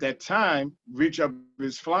at that time, Reach Up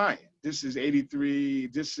is flying. This is 83.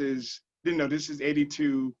 This is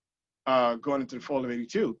 82, going into the fall of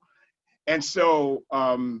 82. And so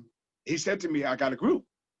he said to me, I got a group.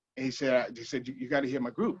 And he said, you got to hear my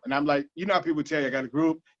group. And I'm like, you know how people tell you, I got a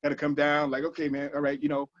group, got to come down. Like, okay, man, all right, you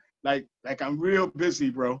know, like I'm real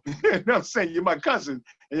busy, bro. You know what I'm saying? You're my cousin,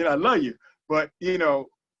 and you know I love you. But you know,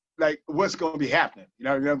 like what's going to be happening? You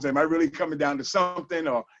know what I'm saying? Am I really coming down to something,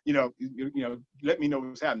 or you know, let me know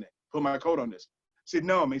what's happening. Put my coat on this. I said,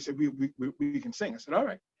 no, man. He said, we can sing. I said, all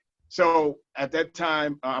right. So at that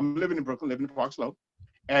time, I'm living in Brooklyn, living in Park Slope,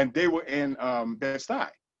 and they were in Bed-Stuy.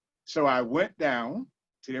 So I went down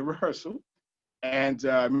to their rehearsal, and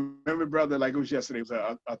I remember, brother, like it was yesterday. It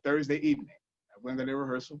was a Thursday evening. I went to their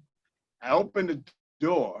rehearsal. I opened the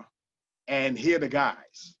door and hear the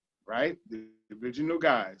guys, right? The original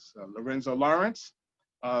guys, Lorenzo Lawrence,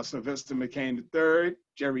 Sylvester McCain III,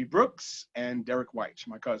 Jerry Brooks, and Derek White,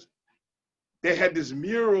 my cousin. They had this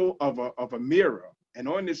mural of a mirror, and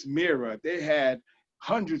on this mirror, they had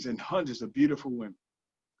hundreds and hundreds of beautiful women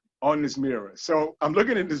on this mirror. So I'm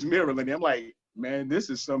looking at this mirror, and I'm like, man,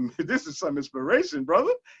 this is some inspiration,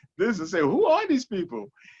 brother. This is who are these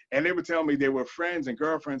people? And they would tell me they were friends and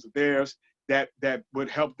girlfriends of theirs that would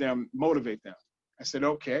help them, motivate them. I said,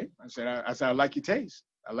 okay. I said, I like your taste.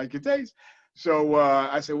 I like your taste. So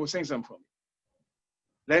I said, well, sing something for me.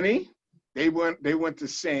 Lenny, they went to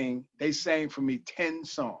sing. They sang for me 10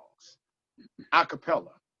 songs, a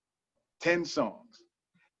cappella, 10 songs.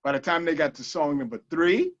 By the time they got to song number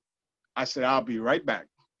 3, I said, I'll be right back.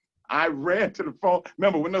 I ran to the phone.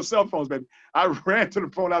 Remember, with no cell phones, baby. I ran to the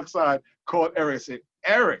phone outside, called Eric, and said,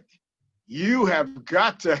 Eric, you have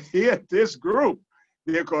got to hear this group.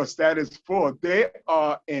 Because Status 4, they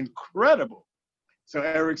are incredible. So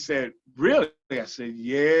Eric said, really? I said,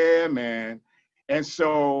 yeah, man. And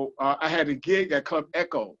so I had a gig at Club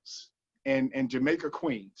Echoes in Jamaica,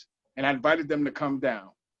 Queens, and I invited them to come down.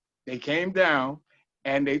 They came down,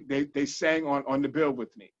 and they sang on the bill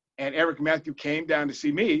with me. And Eric Matthew came down to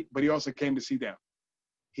see me, but he also came to see them.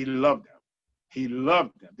 He loved them. He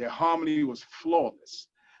loved them. Their harmony was flawless.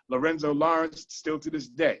 Lorenzo Lawrence, still to this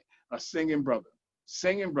day, a singing brother,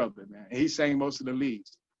 man. And he sang most of the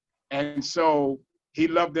leads. And so he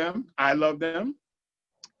loved them. I loved them.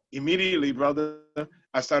 Immediately, brother,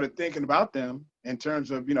 I started thinking about them in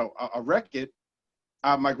terms of, a record.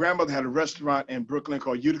 My grandmother had a restaurant in Brooklyn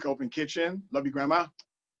called Utica Open Kitchen. Love you, Grandma.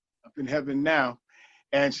 Up in heaven now.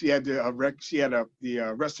 And she had the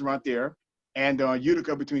restaurant there. And on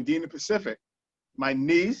Utica between Dean and Pacific, my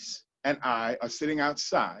niece and I are sitting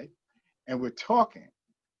outside and we're talking.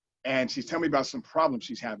 And she's telling me about some problems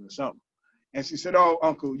she's having or something. And she said, oh,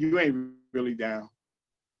 Uncle, you ain't really down.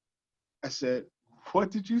 I said,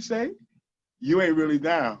 what did you say? You ain't really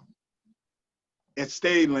down. It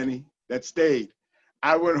stayed, Lenny. That stayed.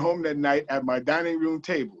 I went home that night at my dining room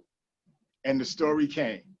table and the story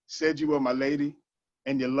came. Said you were my lady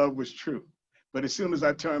and your love was true. But as soon as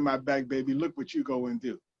I turned my back, baby, look what you go and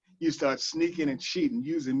do. You start sneaking and cheating,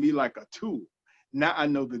 using me like a tool. Now I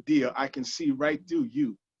know the deal. I can see right through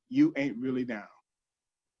you. You ain't really down.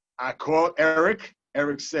 I called Eric.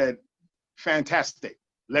 Eric said, fantastic.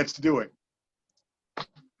 Let's do it. The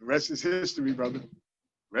rest is history, brother. The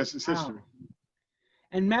rest is history. Wow.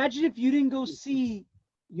 Imagine if you didn't go see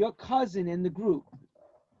your cousin in the group.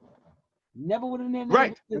 Never would have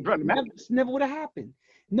never would have happened.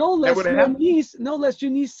 No less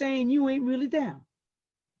your niece saying you ain't really down.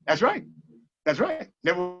 That's right. That's right.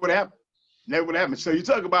 Never would have happened. Never would have happened. So you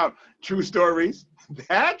talk about true stories.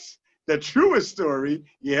 That's the truest story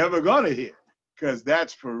you're ever gonna hear, because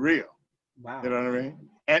that's for real. Wow. You know what I mean?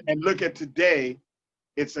 And look at today.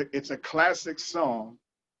 It's a classic song,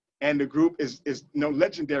 and the group is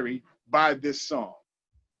legendary by this song.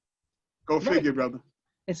 Go figure, brother.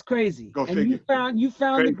 It's crazy. Go figure. You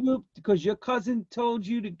found the group because your cousin told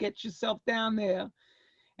you to get yourself down there,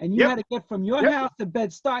 And you had to get from your house to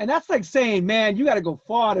Bed-Stuy. And that's like saying, man, you got to go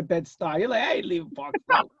far to Bed-Stuy. You're like, I ain't leaving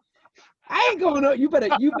Parksville. I ain't going to, you better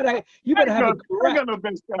have a I ain't got no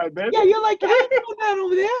Bed-Stuy, baby. Yeah, you're like, I ain't doing that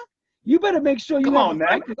over there. You better make sure you Come have on, a man.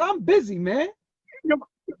 right, because I'm busy, man.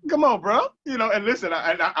 Come on, bro. You know, and listen,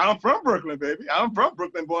 I'm from Brooklyn, baby. I'm from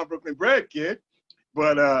Brooklyn, born Brooklyn bred, kid.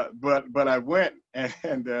 But I went, and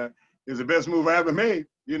it was the best move I ever made,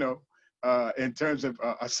 you know, in terms of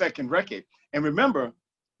a second record. And remember,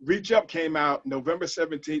 Reach Up came out November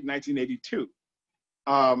 17th, 1982.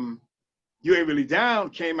 You Ain't Really Down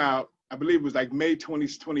came out, I believe it was like May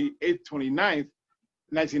 28th, 29th,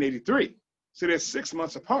 1983. So they're 6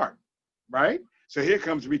 months apart, right? So here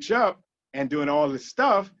comes Reach Up and doing all this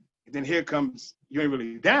stuff. And then here comes You Ain't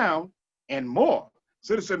Really Down and more.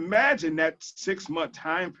 So just imagine that 6 month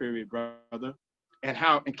time period, brother, and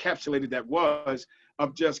how encapsulated that was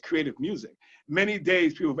of just creative music. Many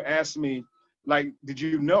days people have asked me, like, did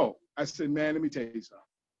you know? I said, man, let me tell you something.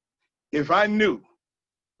 If I knew,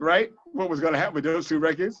 right, what was going to happen with those two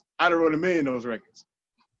records, I'd have wrote 1 million of those records.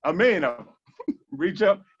 1 million of them. Reach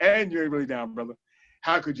Up and You Ain't Really Down, brother.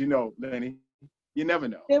 How could you know, Lenny? You never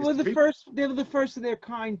know. They were the first. They were the first of their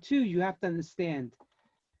kind too. You have to understand.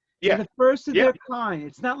 Yeah. They're the first of their kind.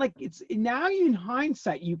 It's not like it's now. In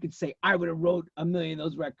hindsight, you could say I would have wrote 1 million of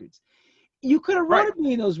those records. You could have wrote 1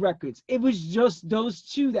 million of those records. It was just those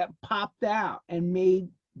two that popped out and made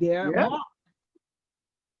their mark.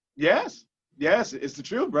 Yes, it's the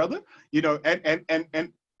truth, brother. You know,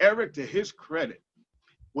 and Eric, to his credit,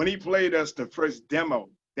 when he played us the first demo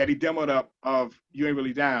that he demoed up of You Ain't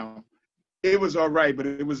Really Down, it was all right, but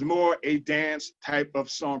it was more a dance type of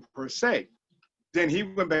song per se. Then he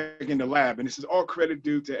went back in the lab, and this is all credit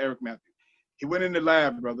due to Eric Matthews. He went in the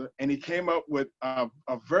lab, brother, and he came up with a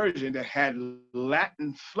version that had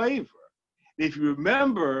Latin flavor. If you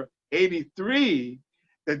remember, 83,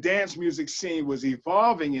 the dance music scene was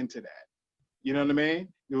evolving into that. You know what I mean?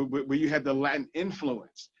 Where you had the Latin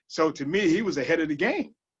influence. So to me, he was ahead of the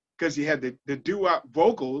game because he had the doo-wop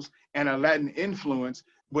vocals and a Latin influence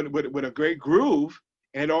with a great groove,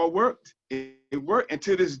 and it all worked. It worked. And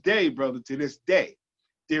to this day, brother, to this day,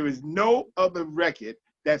 there is no other record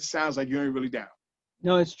that sounds like You Ain't Really Down.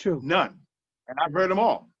 No, it's true. None. And I've heard them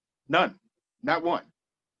all. None. Not one.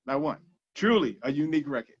 Not one. Truly a unique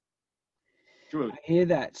record. Truly. I hear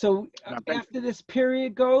that. So after this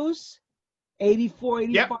period goes, 84,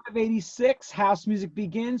 85, 86, house music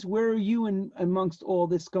begins. Where are you in amongst all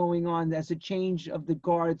this going on as a change of the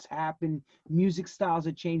guards happen, music styles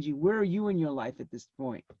are changing? Where are you in your life at this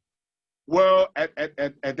point? Well, at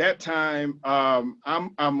that time, I'm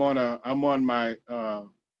on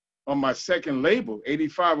my second label.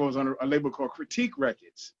 85, I was on a label called Critique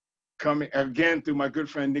Records, coming again through my good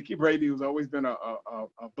friend Nicky Brady, who's always been a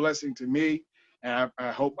blessing to me, and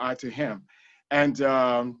I hope I to him.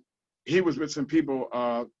 And he was with some people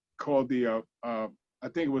called the I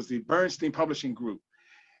think it was the Bernstein Publishing Group,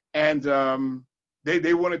 and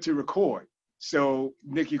they wanted to record. So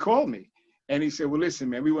Nicky called me. And he said, well, listen,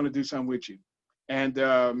 man, we want to do something with you. And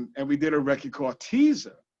we did a record called Teaser.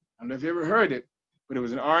 I don't know if you ever heard it, but it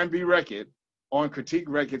was an R&B record on Critique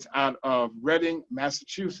Records out of Reading,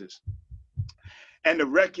 Massachusetts. And the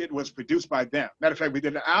record was produced by them. Matter of fact, we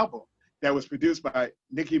did an album that was produced by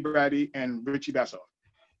Nicky Brady and Richie Bassoff.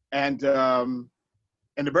 And the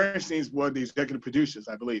Bernsteins were the executive producers,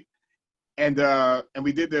 I believe. And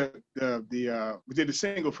we did the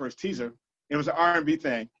single first, Teaser. It was an R&B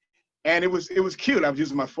thing. And it was cute. I was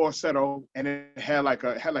using my falsetto, and it had like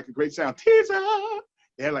a great sound. Teaser.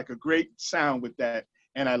 It had like a great sound with that,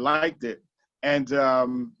 and I liked it. And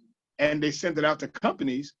they sent it out to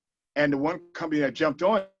companies, and the one company that jumped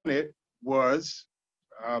on it was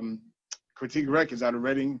Critique Records out of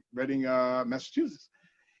Reading, Massachusetts.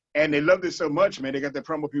 And they loved it so much, man. They got the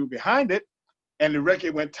promo people behind it, and the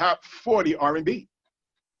record went top 40 R&B.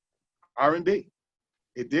 R&B,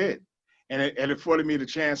 it did. And it afforded me the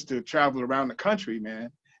chance to travel around the country, man.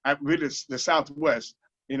 I really the Southwest,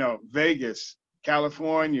 you know, Vegas,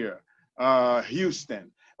 California, Houston,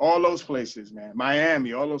 all those places, man.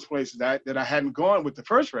 Miami, all those places that I hadn't gone with the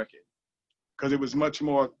first record because it was much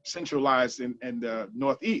more centralized in the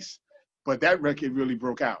Northeast. But that record really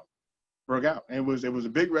broke out. And it was a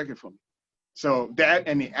big record for me. So that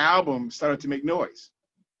and the album started to make noise.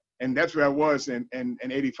 And that's where I was in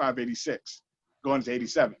 85, 86, going to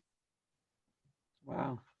 87.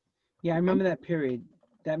 Wow. Yeah, I remember that period.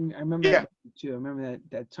 I remember that too. I remember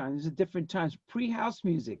that time. There's a different times. Pre-house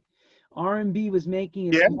music. R&B was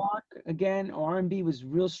making its mark again. R&B was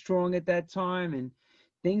real strong at that time, and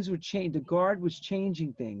things were changing. The guard was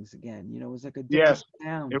changing things again. You know, it was like a different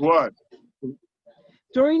sound. It was.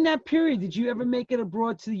 During that period, did you ever make it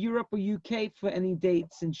abroad to Europe or UK for any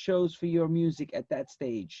dates and shows for your music at that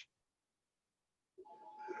stage?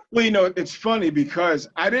 Well, you know, it's funny because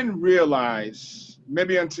I didn't realize,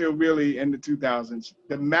 maybe until really in the 2000s,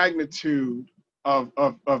 the magnitude of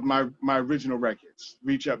my original records,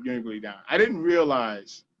 Reach Up, Unity Down. I didn't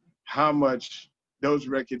realize how much those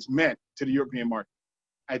records meant to the European market.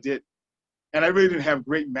 I did. And I really didn't have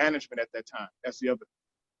great management at that time. That's the other.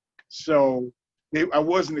 So I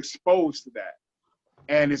wasn't exposed to that.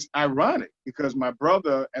 And it's ironic because my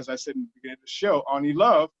brother, as I said in the beginning of the show, Arnie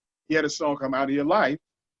Love, he had a song come Out of Your Life,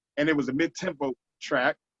 and it was a mid-tempo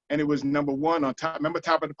track, and it was #1 on top. Remember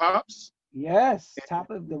Top of the Pops? Yes, top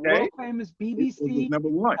of the Okay. world famous It was BBC.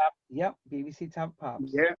 #1. Top, yep, BBC Top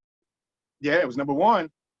Pops. Yeah, yeah, it was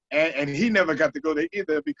 #1, and he never got to go there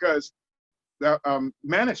either because the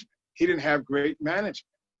management. He didn't have great management,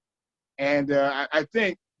 and I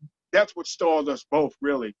think that's what stalled us both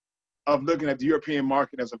really, of looking at the European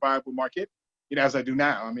market as a viable market. You know, as I do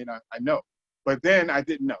now. I mean, I know, but then I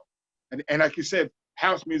didn't know, and like you said,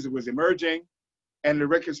 house music was emerging, and the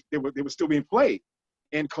records they were still being played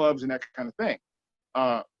in clubs and that kind of thing.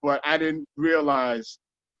 But I didn't realize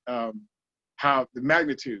how the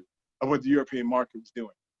magnitude of what the European market was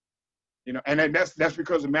doing. You know, and that's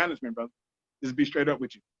because of management, brother. Just be straight up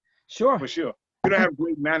with you. Sure. For sure. You don't have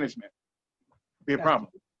great management, be a problem.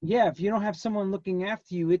 Yeah, if you don't have someone looking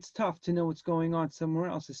after you, it's tough to know what's going on somewhere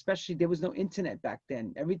else, especially there was no internet back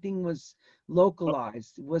then. Everything was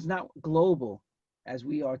localized. It was not global as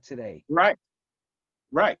we are today. Right.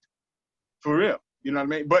 Right. For real. You know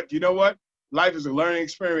what I mean? But you know what? Life is a learning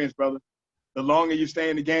experience, brother. The longer you stay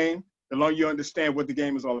in the game, the longer you understand what the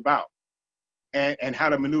game is all about and how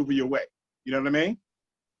to maneuver your way. You know what I mean?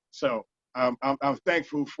 So I'm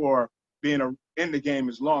thankful for being in the game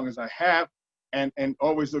as long as I have and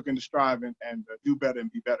always looking to strive and do better and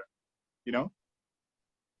be better. You know?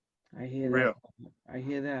 I hear Real. that. I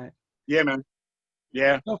hear that. Yeah, man.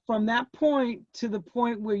 Yeah. So from that point to the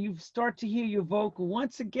point where you start to hear your vocal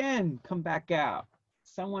once again come back out,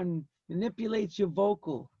 someone manipulates your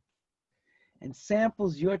vocal and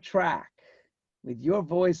samples your track with your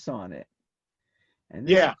voice on it. And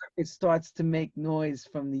this it starts to make noise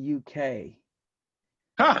from the UK.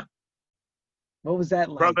 Huh. What was that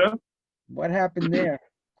like? Brother? What happened there?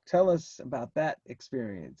 Tell us about that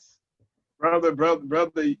experience. Brother,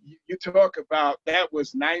 you talk about that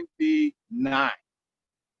was 99.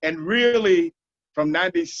 And really, from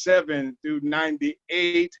 97 through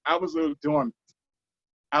 98, I was a little dormant.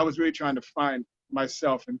 I was really trying to find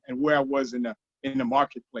myself and where I was in the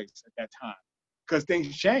marketplace at that time. Because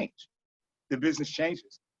things change. The business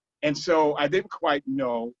changes. And so I didn't quite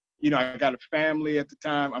know, you know, I got a family at the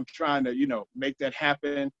time. I'm trying to, you know, make that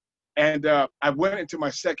happen. And I went into my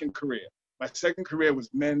second career. My second career was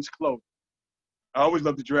men's clothing. I always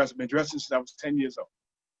loved to dress. I've been dressing since I was 10 years old.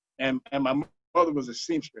 And my mother was a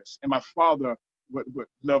seamstress. And my father would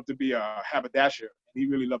love to be a haberdasher. And he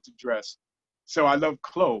really loved to dress. So I love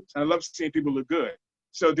clothes. And I love seeing people look good.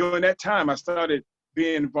 So during that time, I started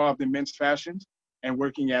being involved in men's fashions and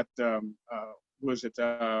working at,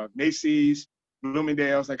 Macy's,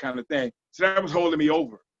 Bloomingdale's, that kind of thing. So that was holding me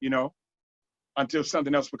over, you know, until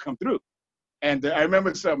something else would come through. And I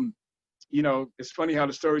remember something, you know, it's funny how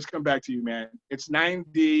the stories come back to you, man. It's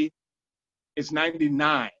 99.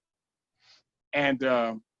 And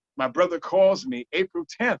my brother calls me April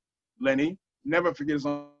 10th, Lenny, never forget as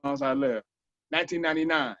long as I live,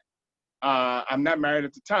 1999. I'm not married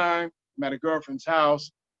at the time. I'm at a girlfriend's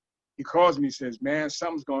house. He calls me, says, man,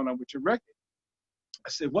 something's going on with your record. I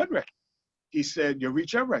said, what record? He said, your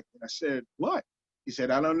Reach Up record. I said, what? He said,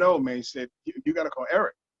 I don't know, man. He said, you got to call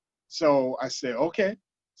Eric. So I said, okay.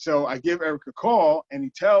 So I give Eric a call, and he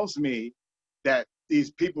tells me that these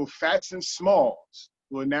people, Fats and Smalls,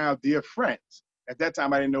 who are now dear friends. At that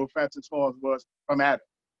time, I didn't know Fats and Smalls was from Adam.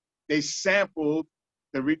 They sampled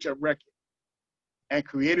the Reach Up record and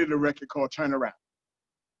created a record called Turn Around,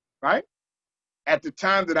 right? At the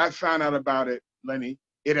time that I found out about it, Lenny,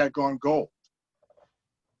 it had gone gold.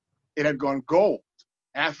 It had gone gold.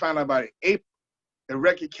 And I found out about it in April. The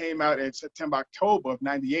record came out in September, October of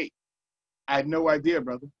 98. I had no idea,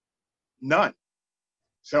 brother. None.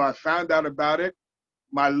 So I found out about it.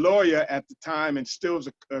 My lawyer at the time, and still as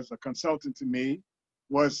a consultant to me,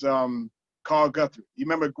 was Carl Guthrie. You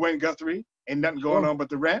remember Gwen Guthrie? Ain't nothing going on but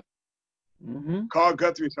the rent? Mm-hmm. Carl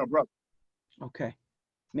Guthrie is her brother. Okay.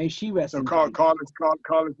 May she rest in Carl peace.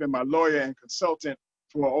 has been my lawyer and consultant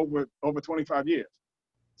for over 25 years.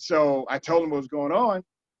 So I told him what was going on,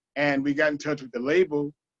 and we got in touch with the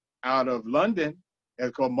label out of London.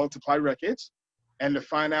 It's called Multiply Records. And to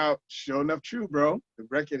find out, sure enough, true, bro, the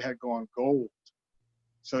record had gone gold.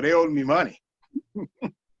 So they owed me money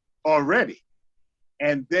already.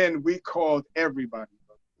 And then we called everybody.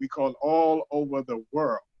 We called all over the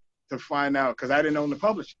world to find out, because I didn't own the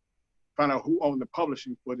publishing, find out who owned the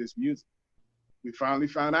publishing for this music. We finally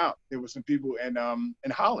found out there were some people in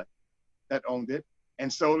Holland that owned it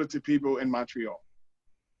and sold it to people in Montreal.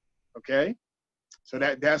 Okay, so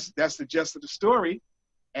that's the gist of the story.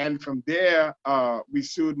 And from there, we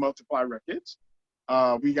sued Multiply Records.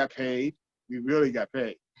 We got paid. We really got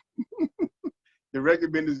paid. The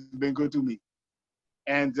record business has been good to me.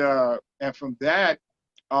 And from that,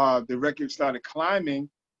 the record started climbing,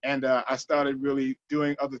 and I started really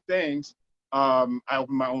doing other things. I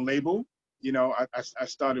opened my own label. You know, I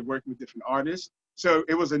started working with different artists. So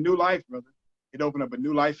it was a new life, brother. It opened up a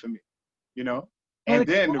new life for me, you know? And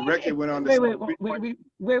then the record went on to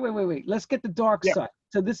wait. Let's get the dark side.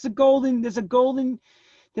 So this is there's a golden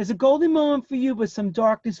moment for you, but some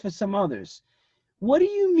darkness for some others. What do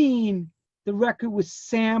you mean the record was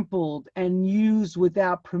sampled and used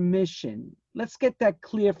without permission? Let's get that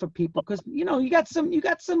clear for people, because you know you got some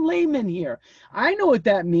laymen here. I know what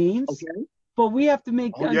that means. Okay. But we have to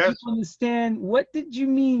make people understand, what did you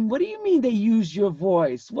mean? What do you mean they use your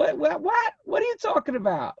voice? What are you talking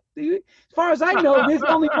about? As far as I know, there's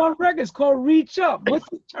only one record. It's called Reach Up. What's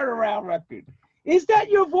the Turnaround record? Is that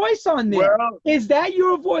your voice on there? Well, is that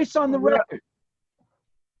your voice on the record?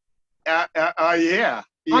 Yeah.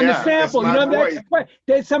 On the sample, you know,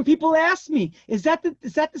 that some people ask me, is that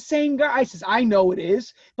the same guy? I says, I know it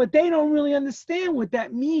is, but they don't really understand what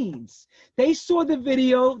that means. They saw the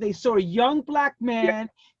video, they saw a young black man,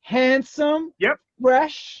 handsome,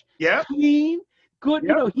 fresh, clean, good. You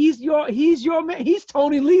know, he's your man. He's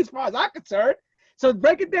Tony Lee as far as I'm concerned. So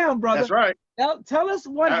break it down, brother. That's right. Tell us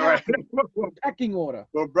what happened. Pecking order.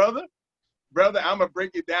 Well, brother, I'm gonna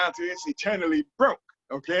break it down to it's eternally broke.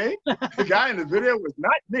 Okay, the guy in the video was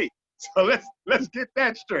not me. So let's get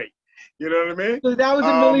that straight. You know what I mean? So that was a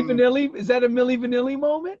Milli Vanilli. Is that a Milli Vanilli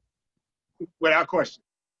moment? Without question,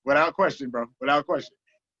 bro, without question.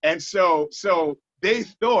 And so they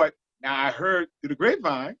thought. Now I heard through the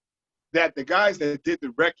grapevine that the guys that did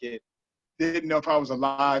the record didn't know if I was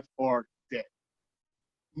alive or dead.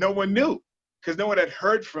 No one knew, because no one had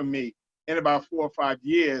heard from me in about 4 or 5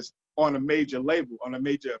 years on a major label, on a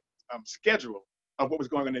major schedule of what was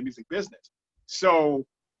going on in the music business. So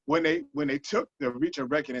when they took the Reach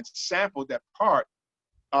Up record and sampled that part,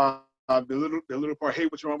 the little part, hey,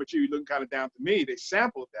 what's wrong with you? You're looking kind of down to me. They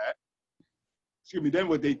sampled that. Excuse me. Then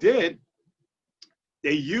what they did,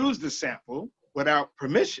 they used the sample without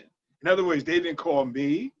permission. In other words, they didn't call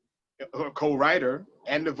me, a co-writer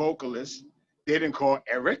and the vocalist. They didn't call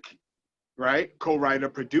Eric, right? Co-writer,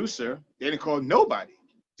 producer. They didn't call nobody.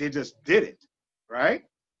 They just did it, right?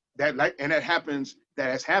 That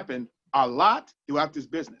has happened a lot throughout this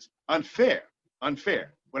business. Unfair,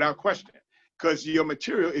 without question. Because your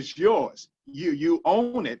material is yours. You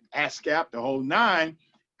own it, ASCAP, the whole 9.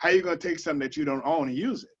 How are you gonna take something that you don't own and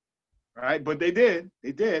use it? Right? But they did.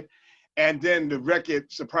 And then the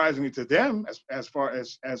record, surprisingly to them, as far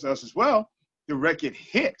as us as well, the record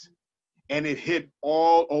hit. And it hit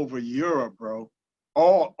all over Europe, bro.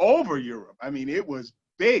 All over Europe. I mean, it was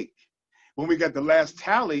big. When we got the last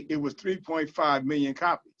tally, it was 3.5 million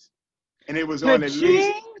copies. And it was on at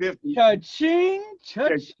least 50. Cha-ching,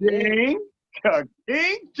 cha-ching,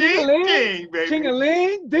 cha-ching, ching, baby.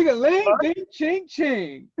 Ching-a-ling, ding-a-ling, ding, ching,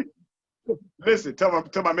 ching. Listen, tell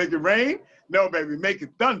me make it rain? No, baby, make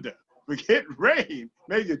it thunder. Forget rain.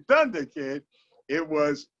 Make it thunder, kid. It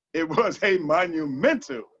was a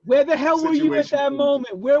monumental. Where the hell were you at that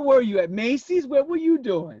moment? Where were you? At Macy's? What were you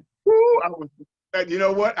doing? Ooh, you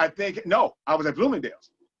know what? I was at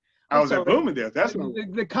Bloomingdale's. At Bloomingdale's. That's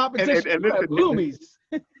the competition at Bloomies.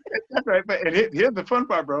 That's right. And here's the fun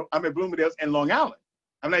part, bro. I'm at Bloomingdale's in Long Island.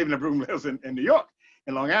 I'm not even at Bloomingdale's in New York,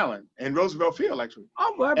 in Long Island, in Roosevelt Field, actually.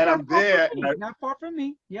 Oh, well, and I'm there. Not far from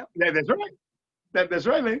me. Yep. That's right. That's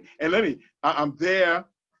right, Lenny. And Lenny, I'm there,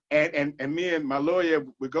 and me and my lawyer,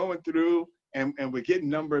 we're going through, and we're getting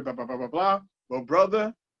numbered, blah, blah, blah, blah, blah. Well,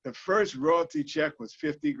 brother, the first royalty check was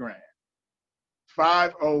 50 grand.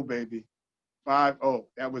 5-0, baby. 5-0.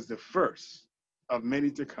 That was the first of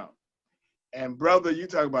many to come. And brother, you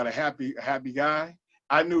talk about a happy guy.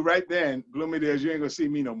 I knew right then, Bloomingdale's, you ain't gonna see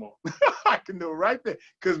me no more. I knew right there,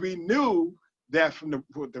 because we knew that from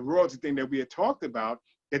the royalty thing that we had talked about,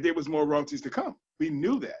 that there was more royalties to come. We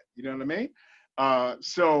knew that, you know what I mean?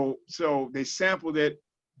 So they sampled it,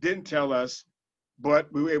 didn't tell us,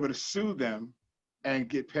 but we were able to sue them and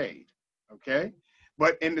get paid, okay?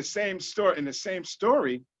 But in the same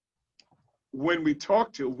story, when we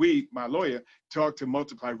my lawyer talked to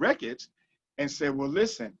Multiply Records and said, well,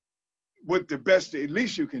 listen, what the best, at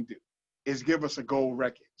least you can do is give us a gold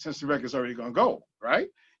record. Since the record's already gonna go, right?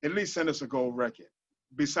 At least send us a gold record,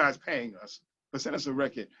 besides paying us, but send us a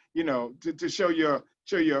record, you know, to show your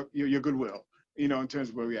goodwill, you know, in terms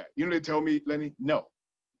of where we at. You know, they told me, Lenny, no,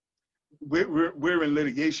 we're in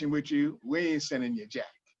litigation with you. We ain't sending you jack.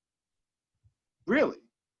 Really?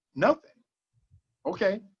 Nothing.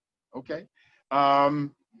 Okay. Now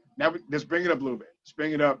let's bring it up a little bit. Let's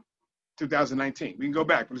bring it up 2019. We can go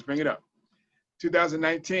back, but let's bring it up.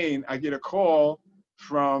 2019, I get a call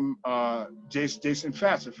from Jason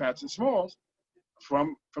Fatz of Fatz and Smalls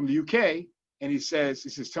from the UK, and he says,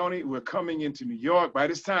 Tony, we're coming into New York. By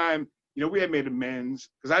this time, you know, we had made amends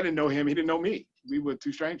because I didn't know him, he didn't know me. We were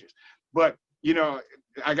two strangers. But, you know,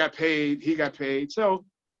 I got paid, he got paid. So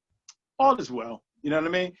all is well. You know what I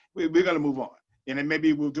mean? We're going to move on. And then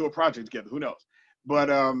maybe we'll do a project together. Who knows?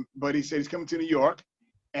 But he said he's coming to New York,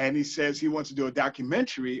 and he says he wants to do a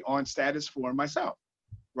documentary on Status 4 and myself,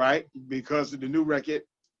 right? Because of the new record,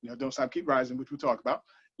 you know, Don't Stop Keep Rising, which we'll talk about.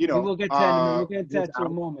 You know, we'll get to that. We'll get to that in a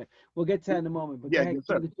moment. We'll get to that in a moment. But yeah, yes,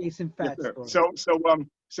 the Jason Fatz story.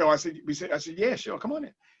 So I said, yeah, sure, come on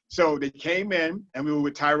in. So they came in, and we were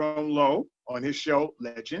with Tyrone Lowe on his show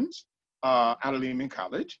Legends out of Lehman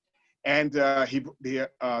College, and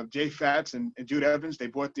Jay Fatz and Jude Evans, they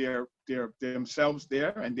brought themselves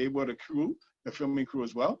there, and they were the crew, the filming crew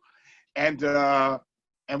as well, and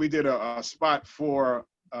we did a spot for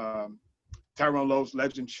Tyrone Lowe's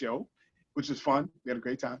Legends show, which was fun. We had a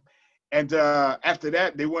great time. And after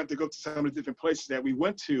that, they wanted to go to some of the different places that we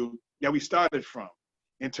went to, that we started from,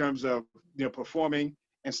 in terms of, you know, performing,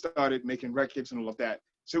 and started making records and all of that.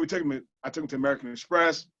 So I took them to American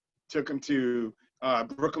Express, took them to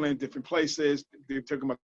Brooklyn, different places. They took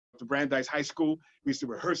them up to Brandeis High School. We used to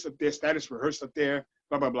rehearse up there, Status rehearsed up there,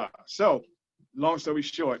 blah, blah, blah. So long story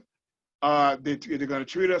short, they're going to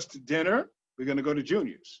treat us to dinner. We're going to go to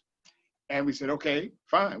Junior's. And we said, okay,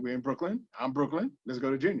 fine. We're in Brooklyn. I'm Brooklyn. Let's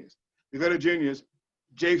go to Junior's. We go to Junior's.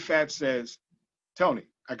 Jay Fatz says, Tony,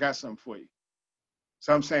 I got something for you.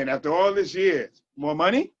 So I'm saying, after all this years, more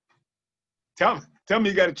money? Tell me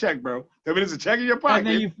you got a check, bro. Tell me there's a check in your pocket.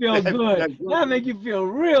 That make you feel good. That make you feel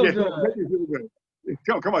real good. Make you feel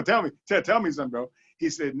good. Come on, tell me something, bro. He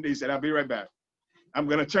said, I'll be right back. I'm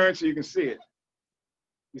gonna turn so you can see it.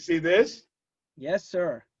 You see this? Yes,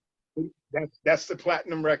 sir. That's the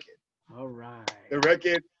platinum record. All right. The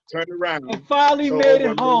record turned around. It finally made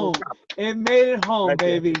it home. It made it home,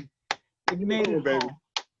 baby. It made it baby. home.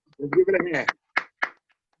 Let's give it a hand.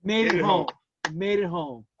 Made it home. Made it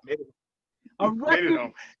home. A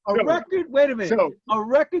record. Wait a minute. So, a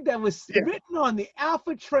record that was written on the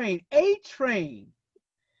Alpha Train, A Train.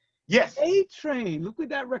 Yes. A Train. Look where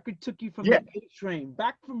that record took you from the A Train,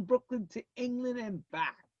 back from Brooklyn to England and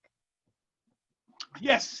back.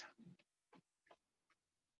 Yes.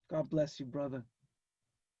 God bless you, brother.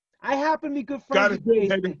 I happen to be good friends with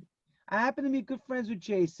Jason. I happen to be good friends with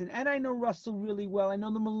Jason, and I know Russell really well. I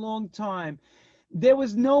know them a long time. There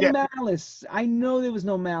was no malice. I know there was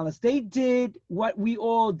no malice. They did what we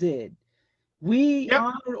all did. We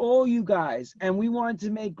honored all you guys, and we wanted to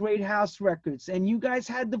make great house records. And you guys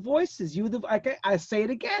had the voices. You were the, I say it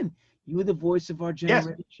again, you were the voice of our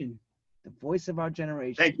generation. Yes. The voice of our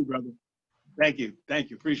generation. Thank you, brother. Thank you.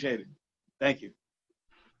 Appreciate it. Thank you.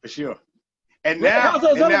 For sure. And now, how's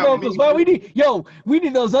those other vocals? Well, we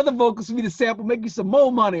need those other vocals for me to sample, make you some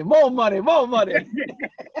more money.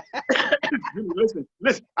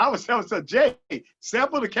 Listen. I was telling Jay,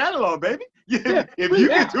 sample the catalog, baby. If you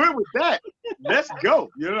can do it with that, let's go.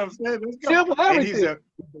 You know what I'm saying? Let's go. Sample everything.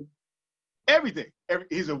 Everything.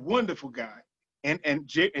 He's a wonderful guy. And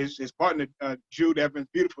his partner, Jude Evans,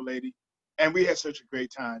 beautiful lady. And we had such a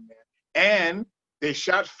great time, man. And they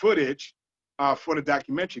shot footage for the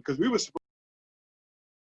documentary, because we were supposed.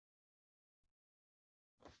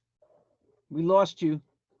 We lost you.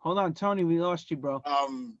 Hold on, Tony. We lost you, bro.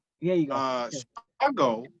 Yeah, you go.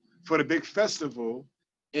 Chicago for the big festival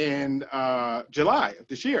in July of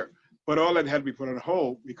this year, but all that had to be put on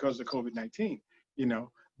hold because of COVID-19. You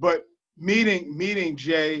know, but meeting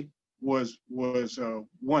Jay was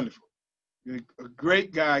wonderful. A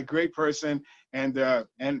great guy, great person, and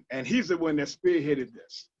he's the one that spearheaded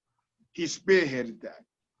this. He spearheaded that,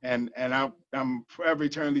 and I'm forever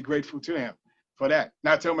eternally grateful to him for that.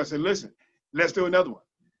 Now I tell him, I said, listen, let's do another one.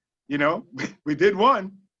 You know, we did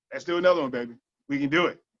one. Let's do another one, baby. We can do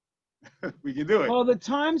it. We can do it. Well, the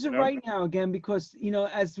times are right now again, because, you know,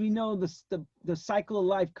 as we know, the cycle of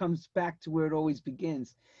life comes back to where it always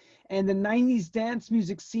begins. And the 90s dance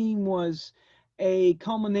music scene was a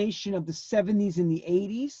culmination of the 70s and the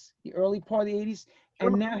 80s, the early part of the 80s.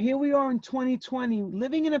 And now here we are in 2020,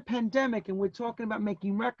 living in a pandemic, and we're talking about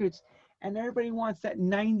making records, and everybody wants that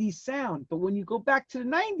 90s sound. But when you go back to the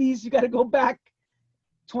 90s, you got to go back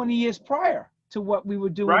 20 years prior to what we were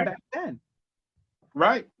doing back then.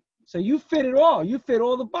 Right. So you fit it all. You fit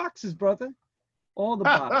all the boxes, brother. All the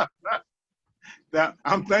boxes.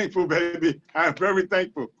 I'm thankful, baby. I'm very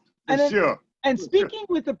thankful. Sure. And speaking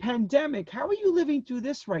with the pandemic, how are you living through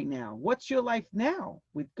this right now? What's your life now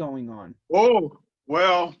with going on? Oh,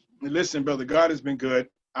 well, listen, brother, God has been good.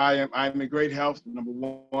 I'm in great health, number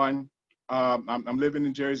one. I'm living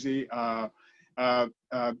in Jersey. Have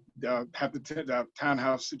the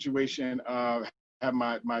townhouse situation. Have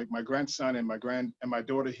my grandson and my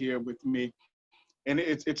daughter here with me, and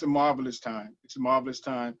it's a marvelous time. It's a marvelous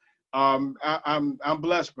time. I'm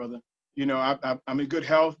blessed, brother. You know, I'm in good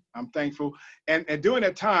health. I'm thankful. And during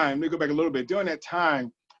that time, let me go back a little bit. During that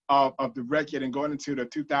time of the record and going into the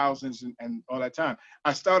 2000s and all that time,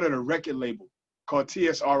 I started a record label called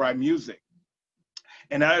TSRI Music.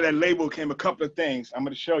 And out of that label came a couple of things. I'm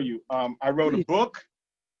going to show you. I wrote a book.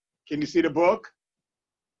 Can you see the book?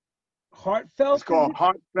 Heartfelt? It's called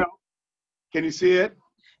Heartfelt. Can you see it?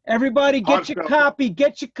 Everybody get your copy.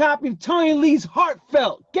 Get your copy of Tony Lee's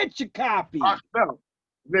Heartfelt. Get your copy. Heartfelt.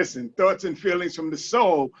 Listen, Thoughts and Feelings from the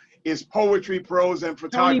Soul is poetry, prose, and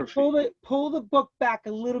photography. Tony, pull the book back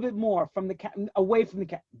a little bit more from the away from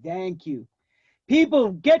the Thank you.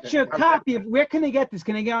 People, get your copy of. Where can they get this?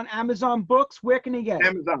 Can they get on Amazon Books? Where can they get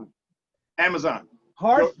it? Amazon.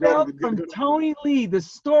 Heartfelt from Tony Lee, the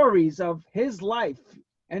stories of his life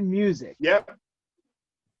and music. Yeah.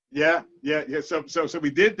 So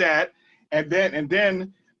we did that, and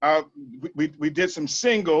then we did some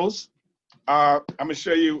singles. I'm gonna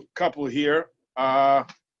show you a couple here.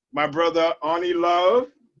 My brother Arnie Love,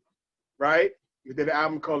 right? We did an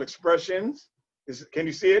album called Expressions. Can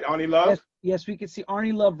you see it, Arnie Love? Yes, we can see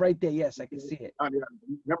Arnie Love right there. Yes, I can see it.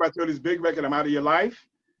 Remember I told this big record, I'm Out of Your Life.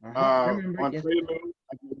 On Prelude,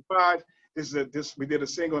 1985. We did a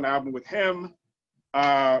single and album with him.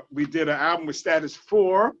 We did an album with Status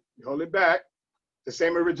 4. Hold it back. The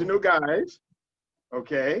same original guys.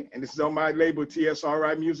 Okay, and this is on my label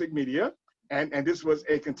TSRI Music Media. And this was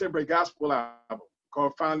a contemporary gospel album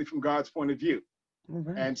called Finally From God's Point of View.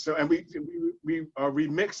 Right. And so, and we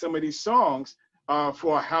remixed some of these songs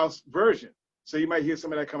for a house version. So you might hear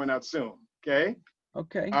some of that coming out soon. Okay.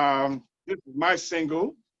 Okay. This is my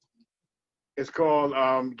single. It's called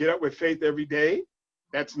Get Up With Faith Every Day.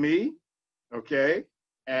 That's me. Okay.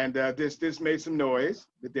 And this made some noise.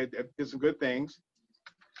 It did some good things.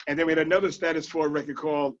 And then we had another Status 4 record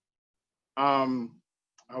called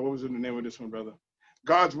what was the name of this one, brother?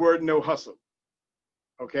 God's Word, No Hustle.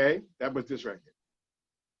 Okay, that was this record.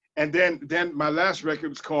 And then my last record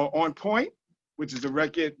was called On Point, which is a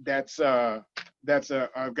record that's a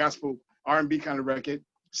gospel R&B kind of record.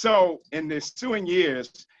 So in the ensuing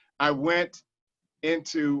years, I went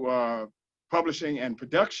into publishing and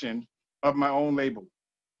production of my own label,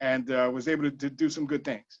 and was able to do some good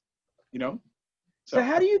things, you know. So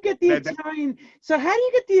how do you get the Italian? So how do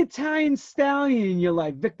you get the Italian stallion in your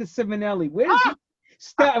life, Victor Simonelli? Where's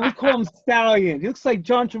we call him Stallion. He looks like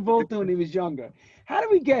John Travolta when he was younger. How do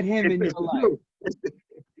we get him in your life?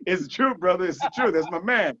 It's true, brother. It's true. That's my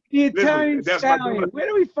man. The Italian stallion. Where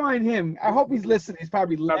do we find him? I hope he's listening. He's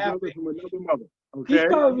probably laughing. From another mother. Okay. He's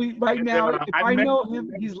probably right now. If I know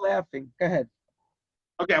him, he's laughing. Go ahead.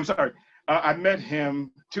 Okay, I'm sorry. I met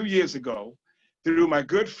him 2 years ago through my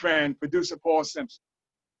good friend, producer Paul Simpson.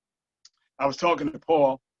 I was talking to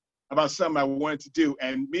Paul about something I wanted to do,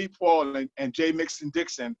 and me, Paul, and Jay Mixon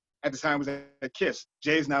Dixon at the time was at KISS.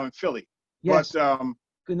 Jay's now in Philly. Yes. But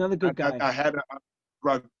another good guy. I had a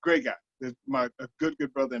great guy, a good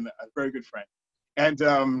brother and a very good friend, and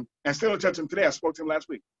still in touch with him today. I spoke to him last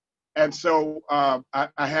week, and so I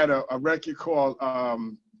had a record called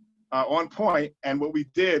On Point, and what we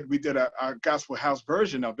did a gospel house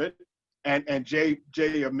version of it. And Jay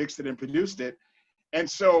mixed it and produced it. And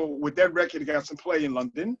so with that record, it got some play in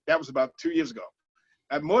London. That was about 2 years ago.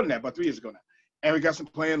 More than that, about 3 years ago now. And we got some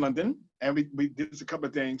play in London, and we did a couple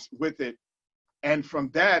of things with it. And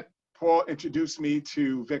from that, Paul introduced me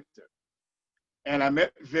to Victor. And I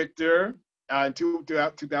met Victor in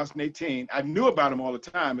 2018. I knew about him all the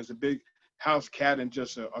time as a big house cat and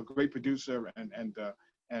just a great producer and a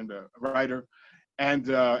writer and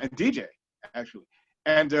DJ, actually.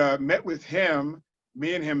 And met with him.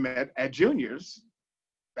 Me and him met at Junior's,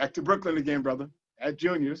 back to Brooklyn again, brother, at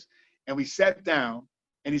Junior's. And we sat down,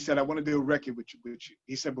 and he said, I want to do a record with you.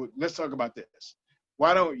 He said, but let's talk about this.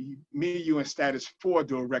 Why don't me, you, and Status 4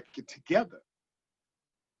 do a record together?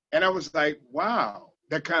 And I was like, wow,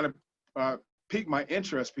 that kind of piqued my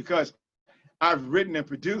interest because I've written and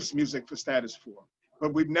produced music for Status 4,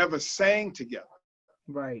 but we've never sang together.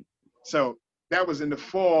 Right. So that was in the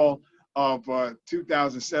fall of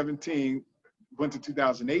 2017, went to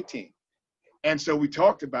 2018. And so we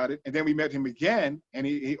talked about it, and then we met him again, and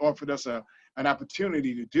he offered us an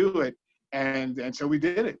opportunity to do it. And so we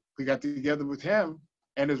did it. We got together with him,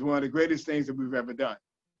 and it's one of the greatest things that we've ever done,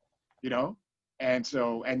 you know? And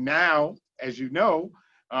so, and now, as you know,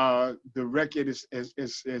 the record is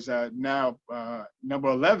now number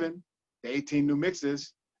 11, the 18 new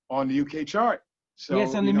mixes on the UK chart. So,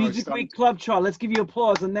 yes, on the Music Week Club chart. Let's give you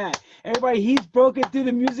applause on that. Everybody, he's broken through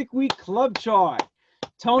the Music Week Club chart.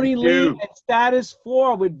 Tony Lee and Status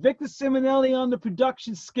 4 with Victor Simonelli on the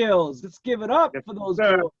production skills. Let's give it up for those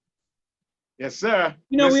boys. Yes, sir.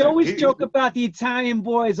 You know, we always joke about the Italian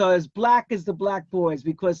boys are as black as the black boys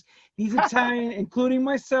because these Italian, including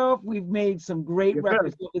myself, we've made some great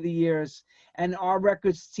records over the years, and our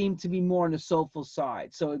records seem to be more on the soulful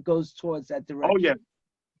side. So it goes towards that direction. Oh, yeah.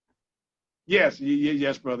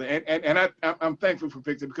 Yes, brother. And I'm thankful for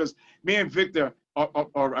Victor because me and Victor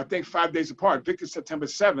are I think 5 days apart. Victor's September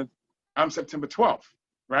 7th, I'm September 12th,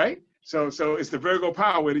 right? So it's the Virgo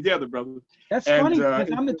power. We're together, brother. That's funny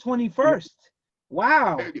because I'm the 21st.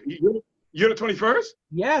 Wow. You're the 21st?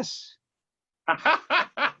 Yes.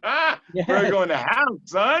 Yes. Virgo in the house,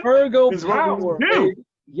 son. Virgo is power. What we do.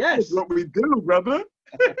 Yes. It's what we do, brother.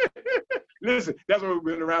 Listen, that's why we've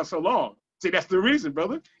been around so long. See, that's the reason,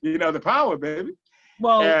 brother. You know, the power, baby.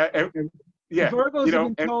 Well, yeah. Virgos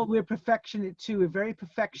have been told we're perfectionate too. We're very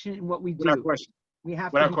perfectionate in what we do. Without question. We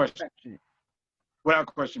have to be perfectionate. Without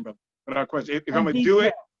question, brother. Without question. If I'm going to do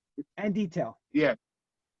it. And detail. Yeah.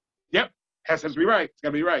 Yep. Has to be right. It's got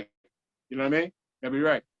to be right. You know what I mean? Got to be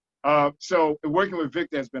right. So working with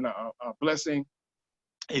Victor has been a blessing.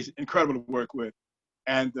 He's incredible to work with.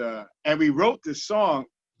 And we wrote this song,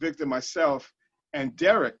 Victor, myself, and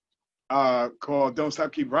Derek, called Don't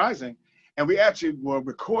Stop Keep Rising. And we actually were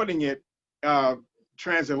recording it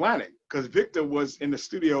transatlantic because Victor was in the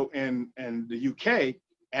studio in the UK,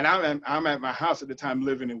 and I'm at my house at the time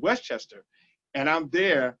living in Westchester, and I'm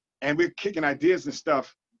there, and we're kicking ideas and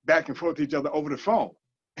stuff back and forth to each other over the phone.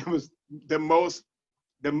 It was the most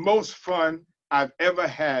fun I've ever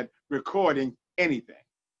had recording anything,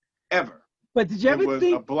 ever. But did you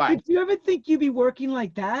ever think you'd be working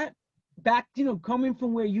like that? Back, you know, coming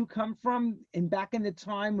from where you come from and back in the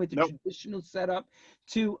time with the traditional setup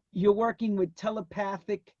to you're working with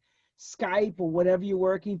telepathic Skype or whatever you're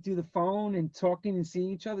working through the phone and talking and seeing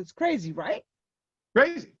each other. It's crazy, right?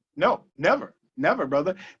 Crazy. No, never,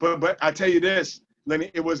 brother. But I tell you this,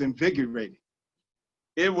 Lenny, it was invigorating.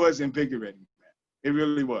 It was invigorating, man. It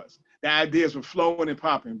really was. The ideas were flowing and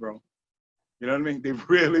popping, bro. You know what I mean? They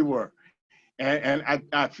really were. And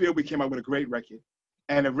I feel we came out with a great record.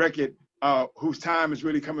 And a record whose time is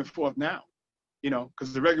really coming forth now, you know,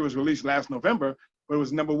 because the record was released last November, but it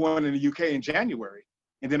was #1 in the UK in January,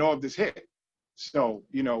 and then all of this hit. So,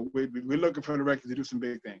 you know, we're looking for the record to do some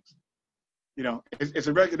big things. You know, it's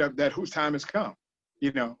a record that whose time has come.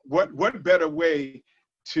 You know, what better way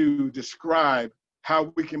to describe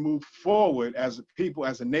how we can move forward as a people,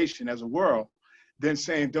 as a nation, as a world, than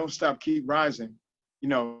saying, don't stop, keep rising, you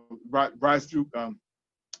know, rise through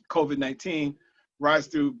COVID-19, rise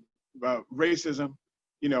through racism,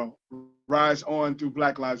 you know, rise on through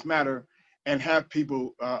Black Lives Matter, and have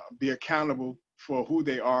people be accountable for who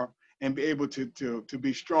they are and be able to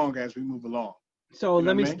be strong as we move along. So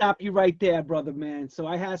let me stop you right there, brother, man. So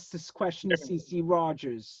I asked this question to CeCe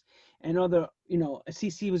Rogers and other, you know,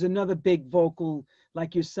 CeCe was another big vocal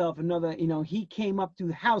like yourself, another, you know, he came up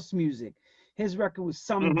through house music. His record was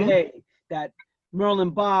Someday that Merlin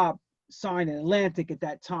Bob signed in Atlantic at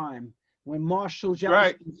that time when Marshall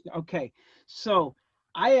Jefferson. Right. Okay. So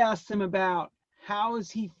I asked him about how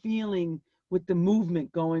is he feeling with the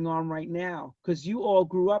movement going on right now? Because you all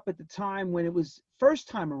grew up at the time when it was first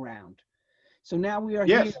time around. So now we are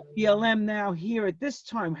here, BLM now here at this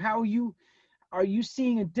time. How are you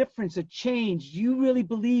seeing a difference, a change? Do you really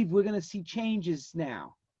believe we're going to see changes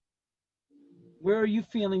now? Where are you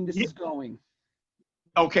feeling this is going?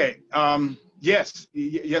 Okay. Yes,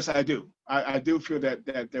 I do. I do feel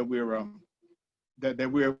that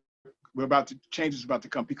we're about to change is about to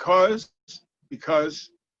come because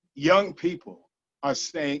young people are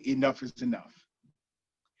saying enough is enough.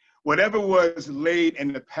 Whatever was laid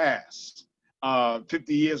in the past,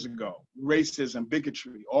 50 years ago, racism,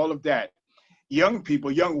 bigotry, all of that, young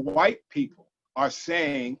people, young white people are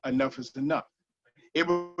saying enough is enough. It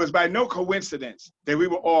was by no coincidence that we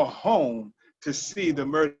were all home to see the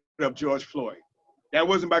murder of George Floyd. That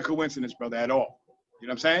wasn't by coincidence, brother, at all. You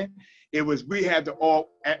know what I'm saying? It was, we had to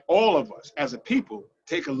all of us as a people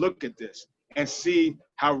take a look at this and see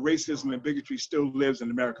how racism and bigotry still lives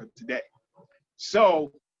in America today.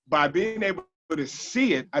 So by being able to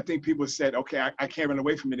see it, I think people said, okay, I can't run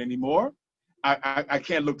away from it anymore. I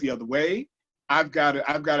can't look the other way. I've got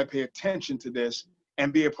to pay attention to this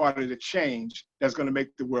and be a part of the change that's going to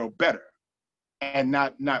make the world better and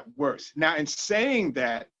not worse. Now, in saying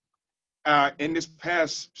that, in this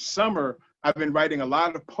past summer, I've been writing a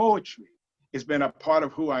lot of poetry. It's been a part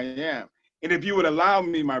of who I am. And if you would allow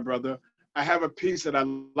me, my brother, I have a piece that I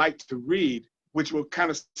like to read, which will kind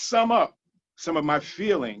of sum up some of my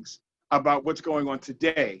feelings about what's going on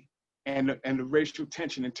today and the racial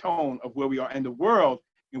tension and tone of where we are in the world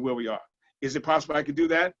and where we are. Is it possible I could do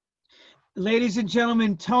that? Ladies and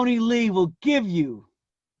gentlemen, Tony Lee will give you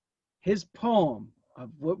his poem of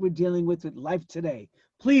what we're dealing with life today.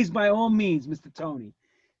 Please, by all means, Mr. Tony,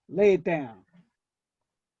 lay it down.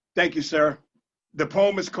 Thank you, sir. The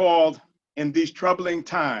poem is called In These Troubling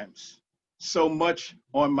Times, So Much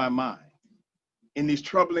on My Mind. In these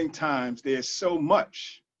troubling times, there's so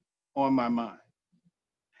much on my mind.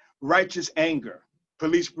 Righteous anger,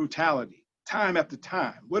 police brutality, time after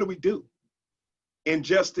time. What do we do?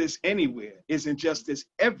 Injustice anywhere is injustice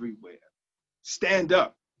everywhere. Stand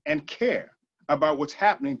up and care about what's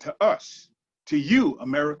happening to us, to you,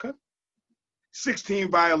 America. 16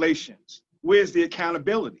 violations. Where's the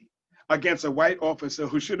accountability against a white officer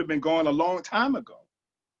who should have been gone a long time ago?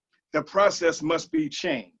 The process must be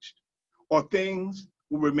changed, or things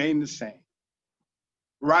will remain the same.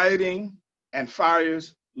 Rioting and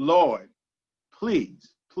fires, Lord,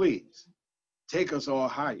 please, please, take us all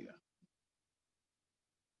higher.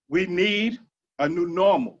 We need a new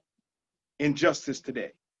normal in justice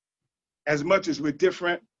today. As much as we're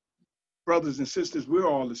different, brothers and sisters, we're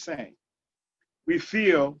all the same. We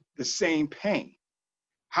feel the same pain.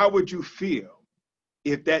 How would you feel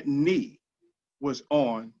if that knee was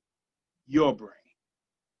on your brain?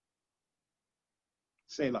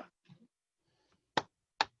 Selah.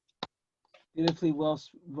 Beautifully well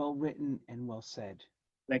written and well said.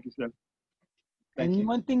 Thank you, sir. Thank you.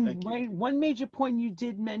 One thing, one major point you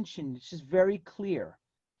did mention, which is very clear,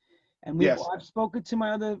 and I've spoken to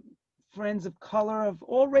my other friends of color of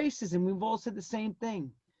all races, and we've all said the same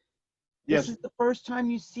thing. This is the first time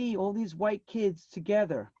you see all these white kids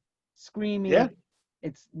together screaming. Yeah.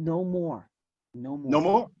 It's no more. No more. No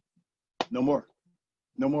more. No more.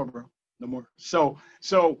 No more, bro. No more. So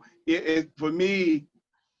for me,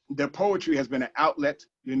 the poetry has been an outlet,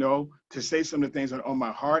 you know, to say some of the things that are on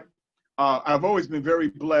my heart. I've always been very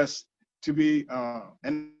blessed to be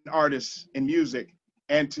an artist in music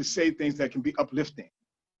and to say things that can be uplifting,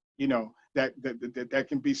 you know, that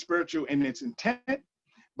can be spiritual in its intent,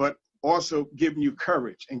 but also giving you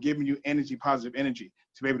courage and giving you energy, positive energy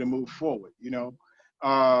to be able to move forward, you know.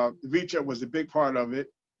 Reach Up was a big part of it.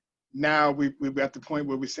 Now we're at the point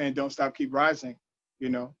where we're saying, don't stop, keep rising, you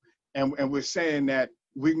know, and we're saying that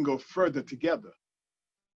we can go further together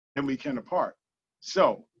than we can apart.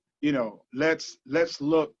 So, you know, let's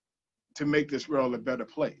look to make this world a better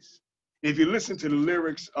place. If you listen to the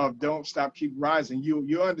lyrics of Don't Stop, Keep Rising,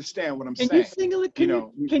 you understand what I'm saying. Can you sing a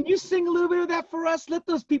little? Can you sing a little bit of that for us? Let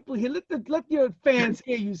those people hear. Let your fans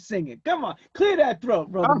hear you sing it. Come on, clear that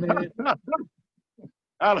throat, brother man.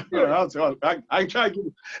 I don't know. I can try to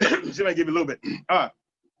give, see if I can give you a little bit. Let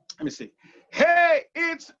me see. Hey,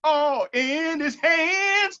 it's all in his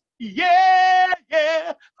hands. Yeah,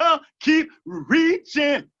 yeah. Keep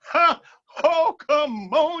reaching. Oh,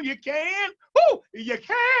 come on, you can. Woo, you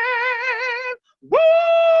can. Woo!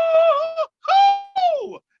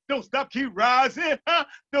 Don't stop, keep rising.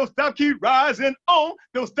 Don't stop, keep rising on.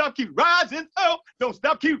 Don't stop, keep rising. Oh, don't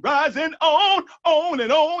stop, keep rising on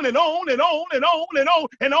and on and on and on and on and on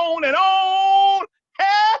and on and on.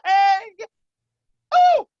 Hey,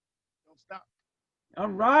 oh, don't stop. All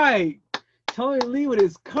right. Tony Lee with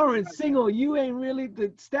his current single, You Ain't Really,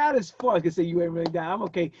 the Status 4. I could say You Ain't Really Down. I'm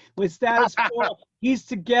okay. With Status 4, he's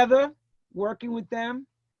together, working with them.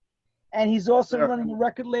 And he's also running a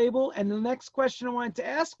record label. And the next question I wanted to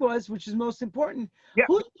ask was, which is most important,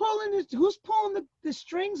 who's pulling the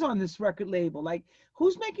strings on this record label? Like,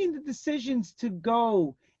 who's making the decisions to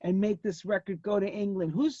go and make this record go to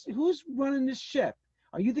England? Who's running this ship?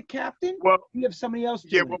 Are you the captain? Well, you have somebody else.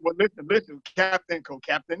 Well, listen, captain,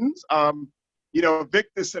 co-captains. You know,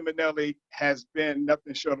 Victor Simonelli has been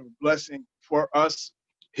nothing short of a blessing for us.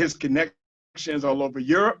 His connections all over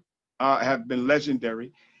Europe have been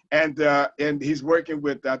legendary. And he's working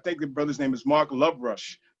with, I think the brother's name is Mark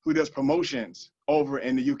Loverush, who does promotions over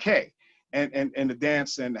in the UK and the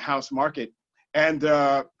dance and the house market. And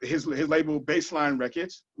his label, Baseline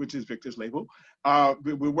Records, which is Victor's label,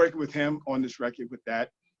 we're working with him on this record with that.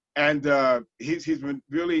 And he's been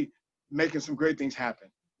really making some great things happen,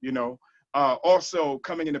 you know. Also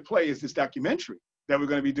coming into play is this documentary that we're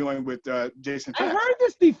going to be doing with Jason I Fatts. heard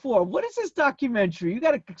this before. What is this documentary? You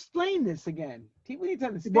got to explain this again. People need to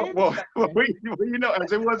understand. Well, you know,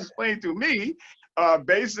 as it was explained to me,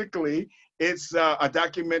 basically, it's a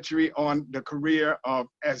documentary on the career of,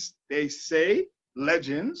 as they say,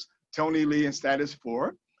 legends, Tony Lee and Status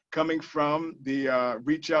 4, coming from the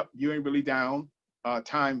Reach Up, You Ain't Really Down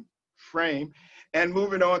time frame, and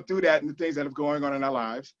moving on through that and the things that are going on in our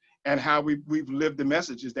lives and how we've lived the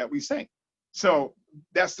messages that we sing. So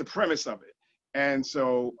that's the premise of it. And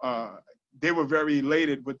so they were very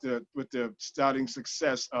elated with the starting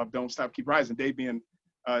success of Don't Stop, Keep Rising, they being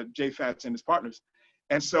Jay Fatts and his partners.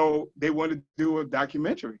 And so they wanted to do a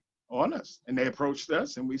documentary on us, and they approached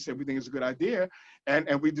us, and we said we think it's a good idea,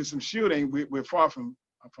 and we did some shooting. We're far from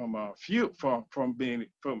it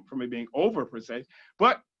being over per se,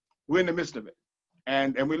 but we're in the midst of it,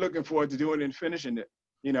 and we're looking forward to doing it and finishing it,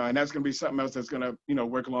 you know. And that's going to be something else that's going to, you know,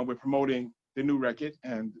 work along with promoting the new record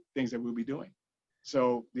and things that we'll be doing.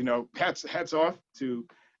 So, you know, hats off to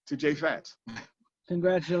Jay Fatts.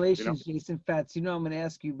 Congratulations, you know? Jason Fatts. You know, I'm going to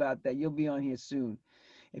ask you about that. You'll be on here soon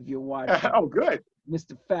if you're watching. Oh, good.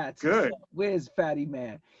 Mr. Fatts. Good. Where's Fatty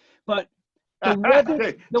Man? But the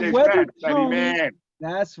weather Tony,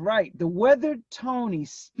 that's right. The weathered Tony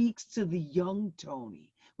speaks to the young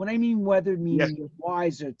Tony. When I mean weathered, meaning you're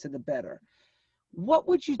wiser to the better. What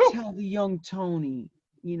would you tell the young Tony,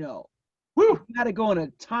 you know, you got to go in a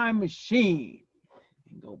time machine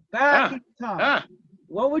and go back in time?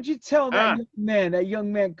 What would you tell that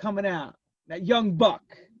young man coming out, that young buck?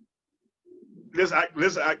 Listen,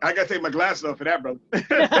 I gotta take my glasses off for that, brother.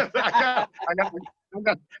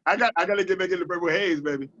 I gotta get back into Purple Haze,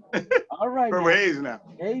 baby. All right. Purple Haze now.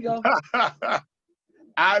 There you go.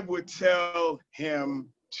 I would tell him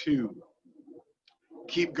to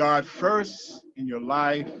keep God first in your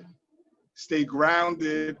life. Stay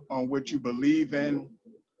grounded on what you believe in.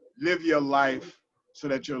 Live your life so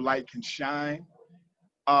that your light can shine.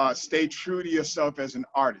 Stay true to yourself as an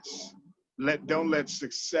artist. Don't let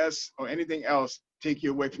success or anything else take you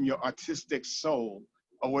away from your artistic soul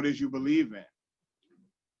or what it is you believe in.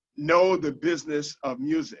 Know the business of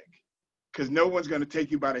music, because no one's going to take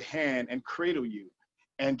you by the hand and cradle you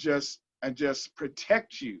and just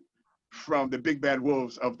protect you from the big bad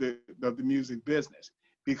wolves of the music business,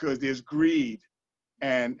 because there's greed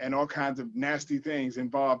and all kinds of nasty things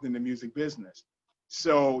involved in the music business.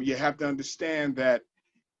 So you have to understand that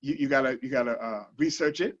you gotta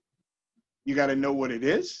research it. You got to know what it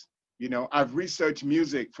is. You know, I've researched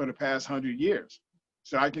music for the past 100 years,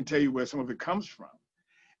 so I can tell you where some of it comes from.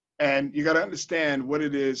 And you got to understand what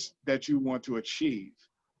it is that you want to achieve,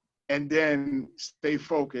 and then stay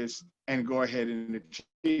focused and go ahead and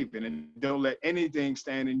achieve it. And don't let anything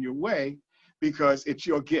stand in your way, because it's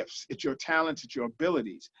your gifts, it's your talents, it's your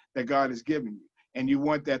abilities that God has given you. And you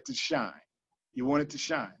want that to shine. You want it to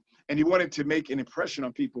shine. And you want it to make an impression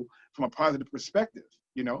on people from a positive perspective.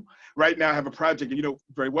 You know, right now I have a project, and you know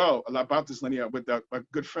very well a lot about this, Linnea, with a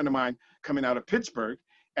good friend of mine coming out of Pittsburgh,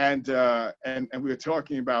 and we were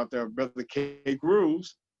talking about Brother K.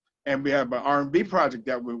 Grooves, and we have an R&B project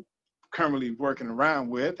that we're currently working around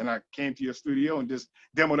with, and I came to your studio and just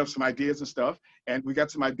demoed up some ideas and stuff, and we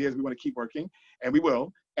got some ideas we want to keep working, and we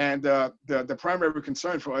will. And the primary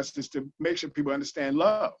concern for us is to make sure people understand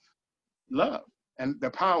love, and the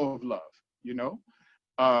power of love, you know,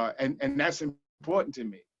 and that's important to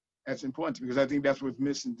me. That's important to me, because I think that's what's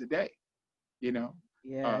missing today, you know.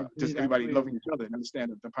 Just everybody loving each other and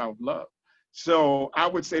understand the power of love. So I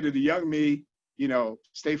would say to the young me, you know,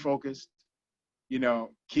 stay focused, you know,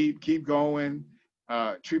 keep going,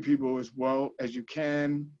 treat people as well as you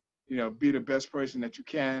can, you know, be the best person that you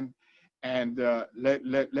can, and let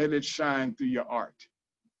it shine through your art,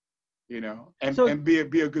 you know, and be a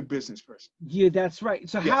good business person. Yeah, that's right.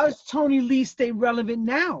 So how does Tony Lee stay relevant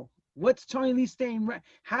now? What's Tony Lee staying?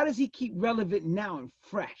 How does he keep relevant now and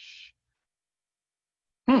fresh?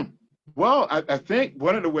 Well, I think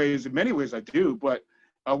one of the ways, in many ways I do, but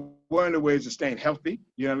one of the ways is staying healthy.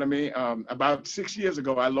 You know what I mean? About 6 years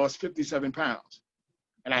ago, I lost 57 pounds,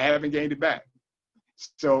 and I haven't gained it back.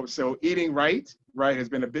 So eating right has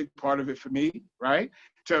been a big part of it for me, right?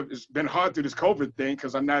 So it's been hard through this COVID thing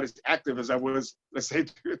because I'm not as active as I was, let's say,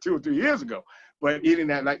 2 or 3 years ago. But eating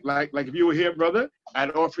that, like if you were here, brother,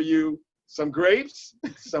 I'd offer you some grapes,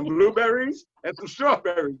 some blueberries, and some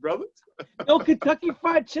strawberries, brother. No Kentucky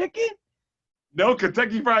Fried Chicken? No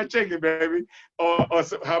Kentucky Fried Chicken, baby. Or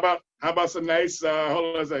how about some nice?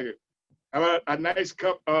 Hold on a second. How about a nice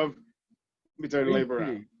cup of? Let me turn the Green label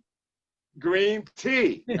around. tea. Green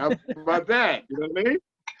tea. How about that? You know what I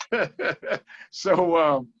mean?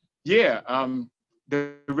 So yeah,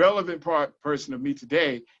 the relevant person of me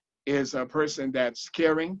today is a person that's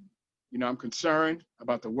caring. You know, I'm concerned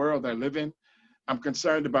about the world I live in. I'm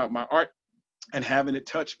concerned about my art and having it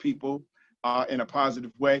touch people in a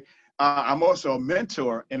positive way. I'm also a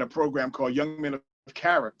mentor in a program called Young Men of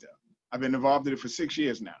Character. I've been involved in it for 6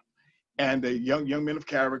 years now. And the young men of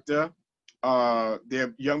character,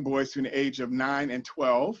 they're young boys between the age of 9 and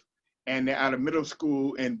 12, and they're out of middle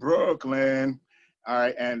school in Brooklyn. All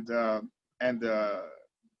right, and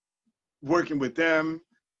working with them,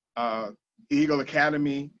 Eagle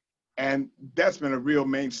Academy, and that's been a real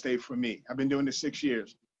mainstay for me. I've been doing this 6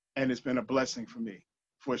 years, and it's been a blessing for me,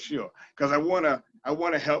 for sure. Because I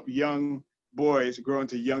wanna help young boys grow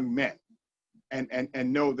into young men, and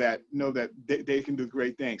know that they can do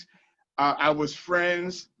great things. I was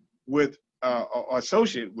friends with or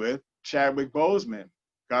associate with Chadwick Boseman,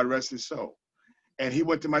 God rest his soul, and he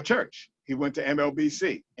went to my church. He went to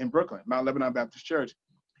MLBC in Brooklyn, Mount Lebanon Baptist Church,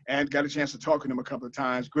 and got a chance to talk to him a couple of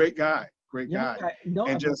times. Great guy, Young guy. No,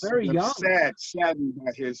 and but just very young. saddened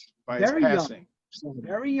by his Very young. passing.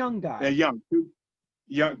 Very young guy. They're young,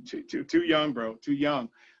 too young, bro, too young.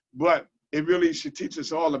 But it really should teach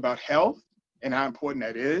us all about health and how important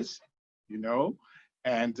that is, you know,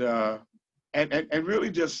 and really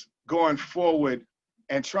just going forward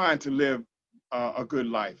and trying to live a good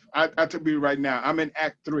life. I tell you right now, I'm in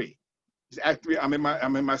Act 3. It's Act 3. I'm in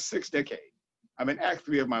my 6th decade. I'm in Act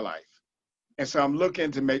 3 of my life, and so I'm looking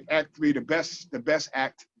to make Act 3 the best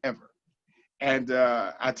act ever. And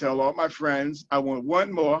I tell all my friends, I want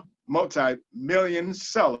one more multi-million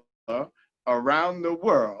seller around the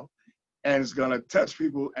world, and it's gonna touch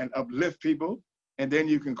people and uplift people. And then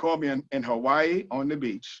you can call me in Hawaii on the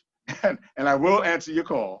beach, and I will answer your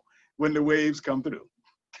call when the waves come through,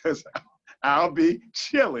 because I'll be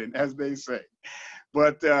chilling, as they say.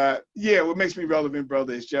 But yeah, what makes me relevant,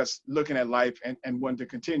 brother, is just looking at life and wanting to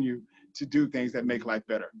continue to do things that make life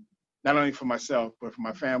better, not only for myself, but for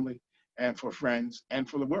my family and for friends and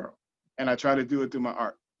for the world. And I try to do it through my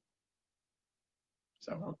art.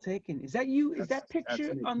 So Well taken. Is that you? Is that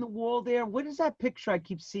picture on the wall there? What is that picture I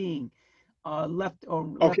keep seeing? Left or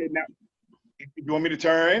left? Okay, now, you want me to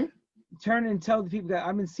turn? Turn and tell the people that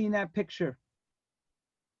I've been seeing that picture.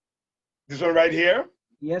 This one right here?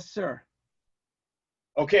 Yes, sir.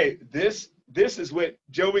 Okay, this is with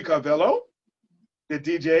Joey Carvello, the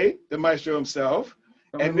DJ, the maestro himself.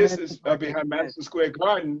 And this is behind Madison Square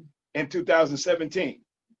Garden in 2017.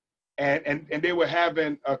 And they were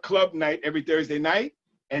having a club night every Thursday night,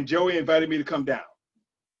 and Joey invited me to come down.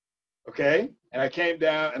 Okay? And I came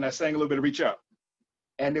down and I sang a little bit of Reach Up.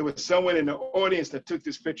 And there was someone in the audience that took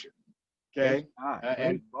this picture. Okay?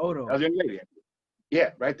 Great photo. That was a young lady.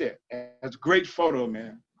 Yeah, right there. And it's a great photo,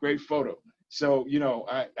 man. Great photo. So, you know,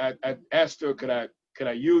 I asked her, could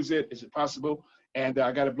I use it? Is it possible? And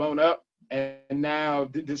I got it blown up. And now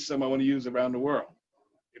this is something I want to use around the world,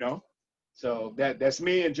 you know? So that's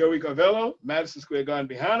me and Joey Carvello, Madison Square Garden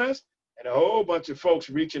behind us, and a whole bunch of folks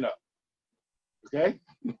reaching up. Okay?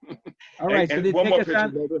 All right, so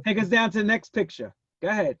take us down to the next picture. Go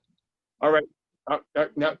ahead. All right.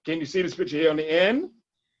 Now, can you see this picture here on the end?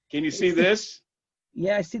 Can you see this?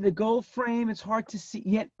 Yeah, I see the gold frame. It's hard to see.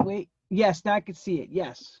 Yet, wait. Yes, now I can see it.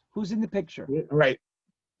 Yes. Who's in the picture? Right.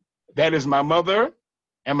 That is my mother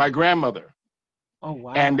and my grandmother. Oh,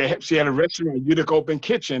 wow. And she had a restaurant, Utica Open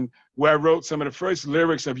Kitchen, where I wrote some of the first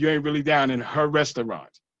lyrics of You Ain't Really Down in her restaurant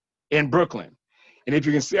in Brooklyn. And if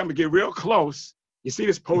you can see, I'm going to get real close. You see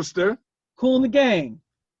this poster? Kool and the Gang.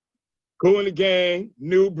 Kool and the Gang,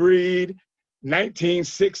 New Breed,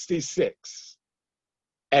 1966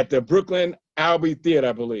 at the Brooklyn Albee Theater,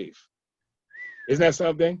 I believe. Isn't that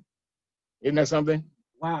something? Isn't that something?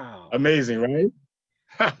 Wow. Amazing, right?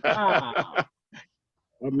 Wow.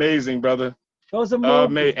 Amazing, brother. Those are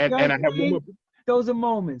moments. And I have one more. Those are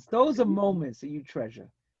moments. Those are moments that you treasure.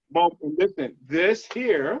 Well, listen, this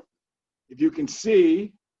here, if you can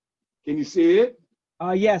see, can you see it?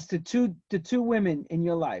 Yes, the two women in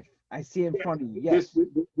your life. I see it in front of you. Yes.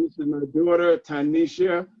 This is my daughter,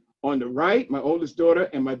 Tanisha, on the right, my oldest daughter,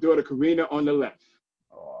 and my daughter, Karina, on the left.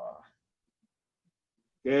 Oh.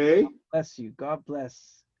 Okay. God bless you. God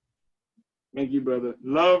bless. Thank you, brother.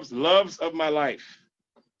 Loves of my life.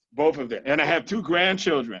 Both of them. And I have 2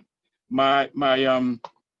 grandchildren. My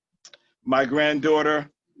granddaughter,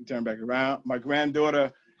 turn back around. My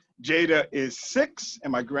granddaughter, Jada, is 6,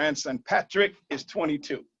 and my grandson, Patrick, is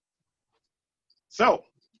 22. So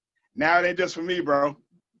now it ain't just for me, bro.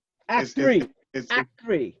 Act It's, three. it's, Act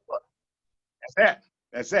three.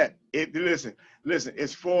 That's it. Listen.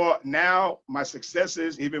 It's for now. My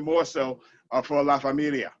successes, even more so, are for La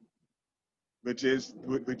Familia, which is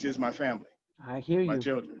my family, I hear my you.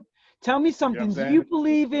 children. Tell me You know what something. I'm Do saying?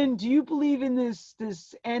 you believe in this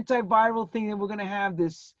antiviral thing that we're gonna have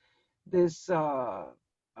this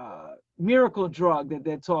miracle drug that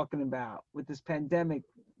they're talking about with this pandemic?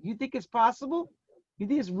 You think it's possible? You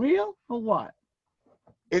think it's real or what?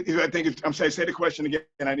 I think I'm sorry. Say the question again.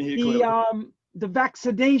 I didn't hear you The clearly. the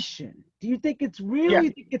vaccination. Do you think it's real? Yeah. Or you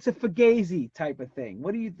think it's a fugazi type of thing?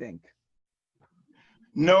 What do you think?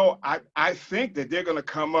 No, I think that they're going to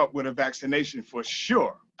come up with a vaccination for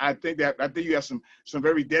sure. I think you have some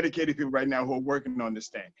very dedicated people right now who are working on this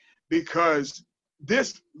thing, because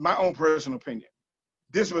this, my own personal opinion,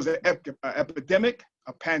 this was an epidemic,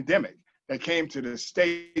 a pandemic that came to the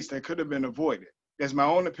States that could have been avoided. That's my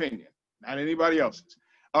own opinion, not anybody else's.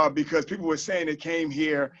 Because people were saying it came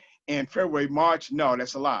here in February, March. No,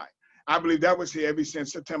 that's a lie. I believe that was here ever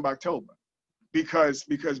since September, October. Because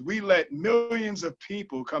we let millions of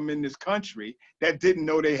people come in this country that didn't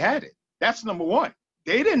know they had it. That's number one.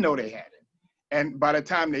 They didn't know they had it. And by the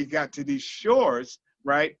time they got to these shores,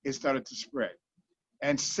 right, it started to spread.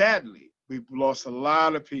 And sadly, we've lost a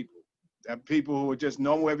lot of people, people who are just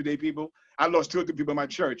normal, everyday people. I lost 2 or 3 people in my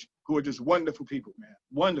church who are just wonderful people, man,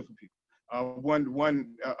 wonderful people.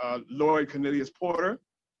 One Lloyd Cornelius Porter,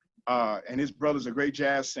 and his brother's a great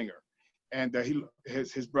jazz singer. And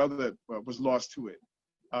his brother was lost to it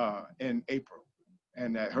in April,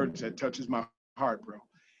 and that touches my heart, bro.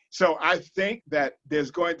 So I think that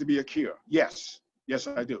there's going to be a cure. Yes,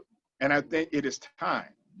 I do, and I think it is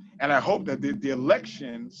time, and I hope that the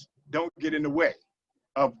elections don't get in the way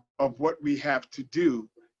of what we have to do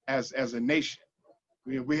as a nation.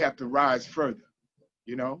 We have to rise further,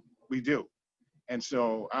 we do, and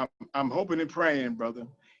so I'm hoping and praying, brother,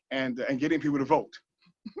 and getting people to vote.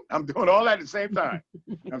 I'm doing all that at the same time.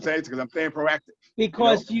 I'm saying because I'm staying proactive.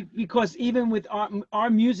 Because even with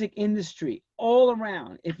our music industry all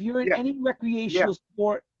around, if you're in any recreational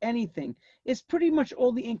sport, anything, it's pretty much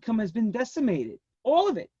all the income has been decimated. All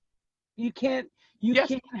of it. You can't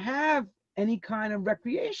have any kind of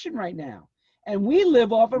recreation right now. And we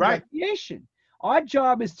live off of recreation. Our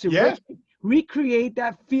job is to recreate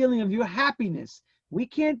that feeling of your happiness. We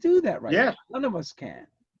can't do that right now. None of us can.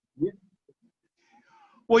 Yeah.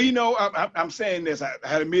 Well, I'm saying this. I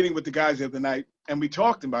had a meeting with the guys the other night, and we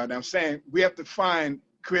talked about it. I'm saying we have to find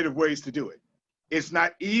creative ways to do it. It's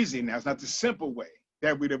not easy now. It's not the simple way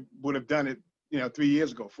that we would have done it, 3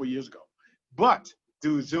 years ago, 4 years ago. But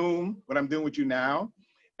through Zoom, what I'm doing with you now,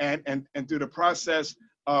 and through the process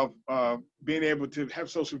of being able to have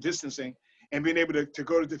social distancing and being able to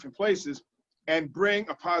go to different places and bring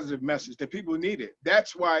a positive message that people need it.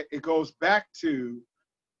 That's why it goes back to,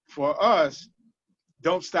 for us,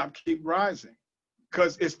 don't stop, keep rising,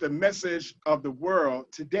 because it's the message of the world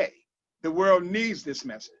today. The world needs this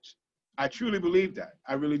message. I truly believe that.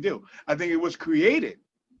 I really do. I think it was created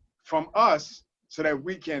from us so that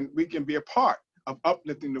we can be a part of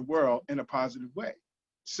uplifting the world in a positive way.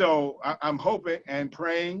 So I'm hoping and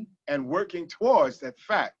praying and working towards that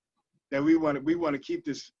fact that we want to keep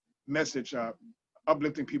this message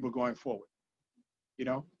uplifting people going forward.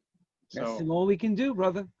 That's all we can do,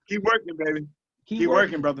 brother. Keep working, baby. Keep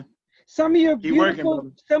working, brother. Some of your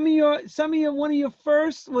beautiful, one of your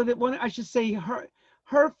first, I should say,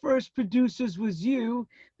 her first producers was you.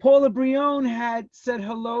 Paula Brion had said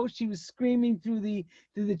hello. She was screaming through the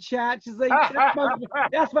chat. She's like,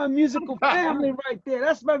 that's my musical family right there.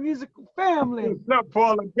 That's my musical family. What's up,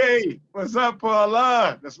 Paula Gay? What's up,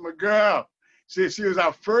 Paula? That's my girl. She was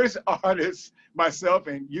our first artist, myself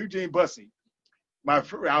and Eugene Bussey.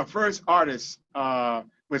 Our first artist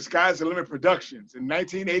with Sky's the Limit Productions in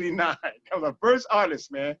 1989. That was our first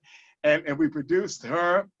artist, man. And we produced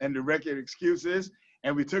her and the record Excuses,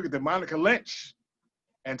 and we took it to Monica Lynch.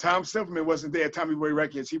 And Tom Silverman wasn't there at Tommy Boy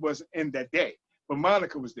Records. He wasn't in that day, but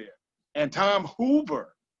Monica was there. And Tom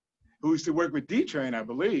Hoover, who used to work with D-Train, I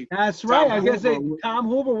believe. That's right. I was going to say Tom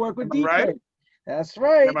Hoover worked with D-Train. Right? That's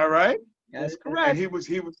right. Am I right? That's correct. And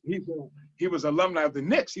he was alumni of the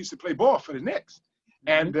Knicks. He used to play ball for the Knicks.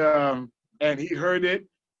 And he heard it,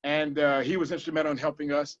 and he was instrumental in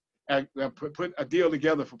helping us put a deal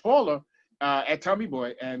together for Paula at Tommy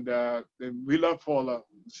Boy. And we love Paula.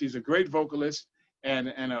 She's a great vocalist and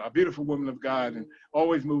a beautiful woman of God, and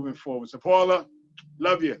always moving forward. So Paula,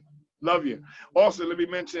 love you. Also, let me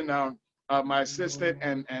mention my assistant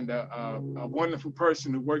and a wonderful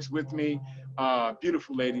person who works with me,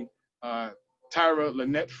 beautiful lady, Tyra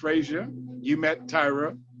Lynette Frazier. You met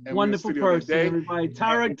Tyra. And Wonderful we were in the person, studio everybody.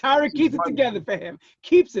 that day. Tyra keeps it together for him.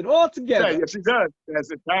 Keeps it all together. Yes, she does. That's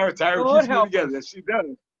it. Tyra Lord keeps me help together. us. Yes, she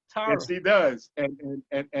does. Tyra. Yes, she does.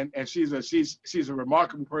 And she's a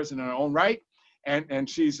remarkable person in her own right. And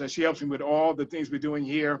she helps me with all the things we're doing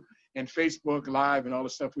here and Facebook Live and all the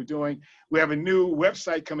stuff we're doing. We have a new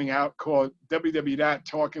website coming out called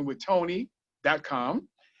www.talkingwithtony.com.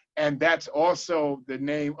 And that's also the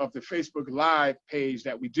name of the Facebook Live page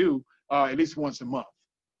that we do at least once a month.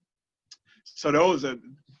 So those are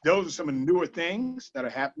some of the newer things that are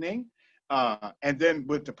happening. And then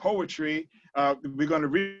with the poetry, we're going to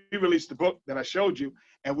re-release the book that I showed you,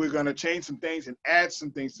 and we're going to change some things and add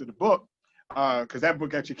some things to the book, because that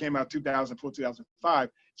book actually came out 2004, 2005.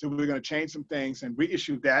 So we're going to change some things and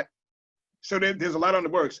reissue that. So there's a lot on the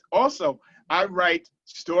works. Also, I write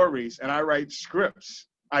stories and I write scripts,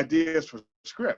 ideas for scripts.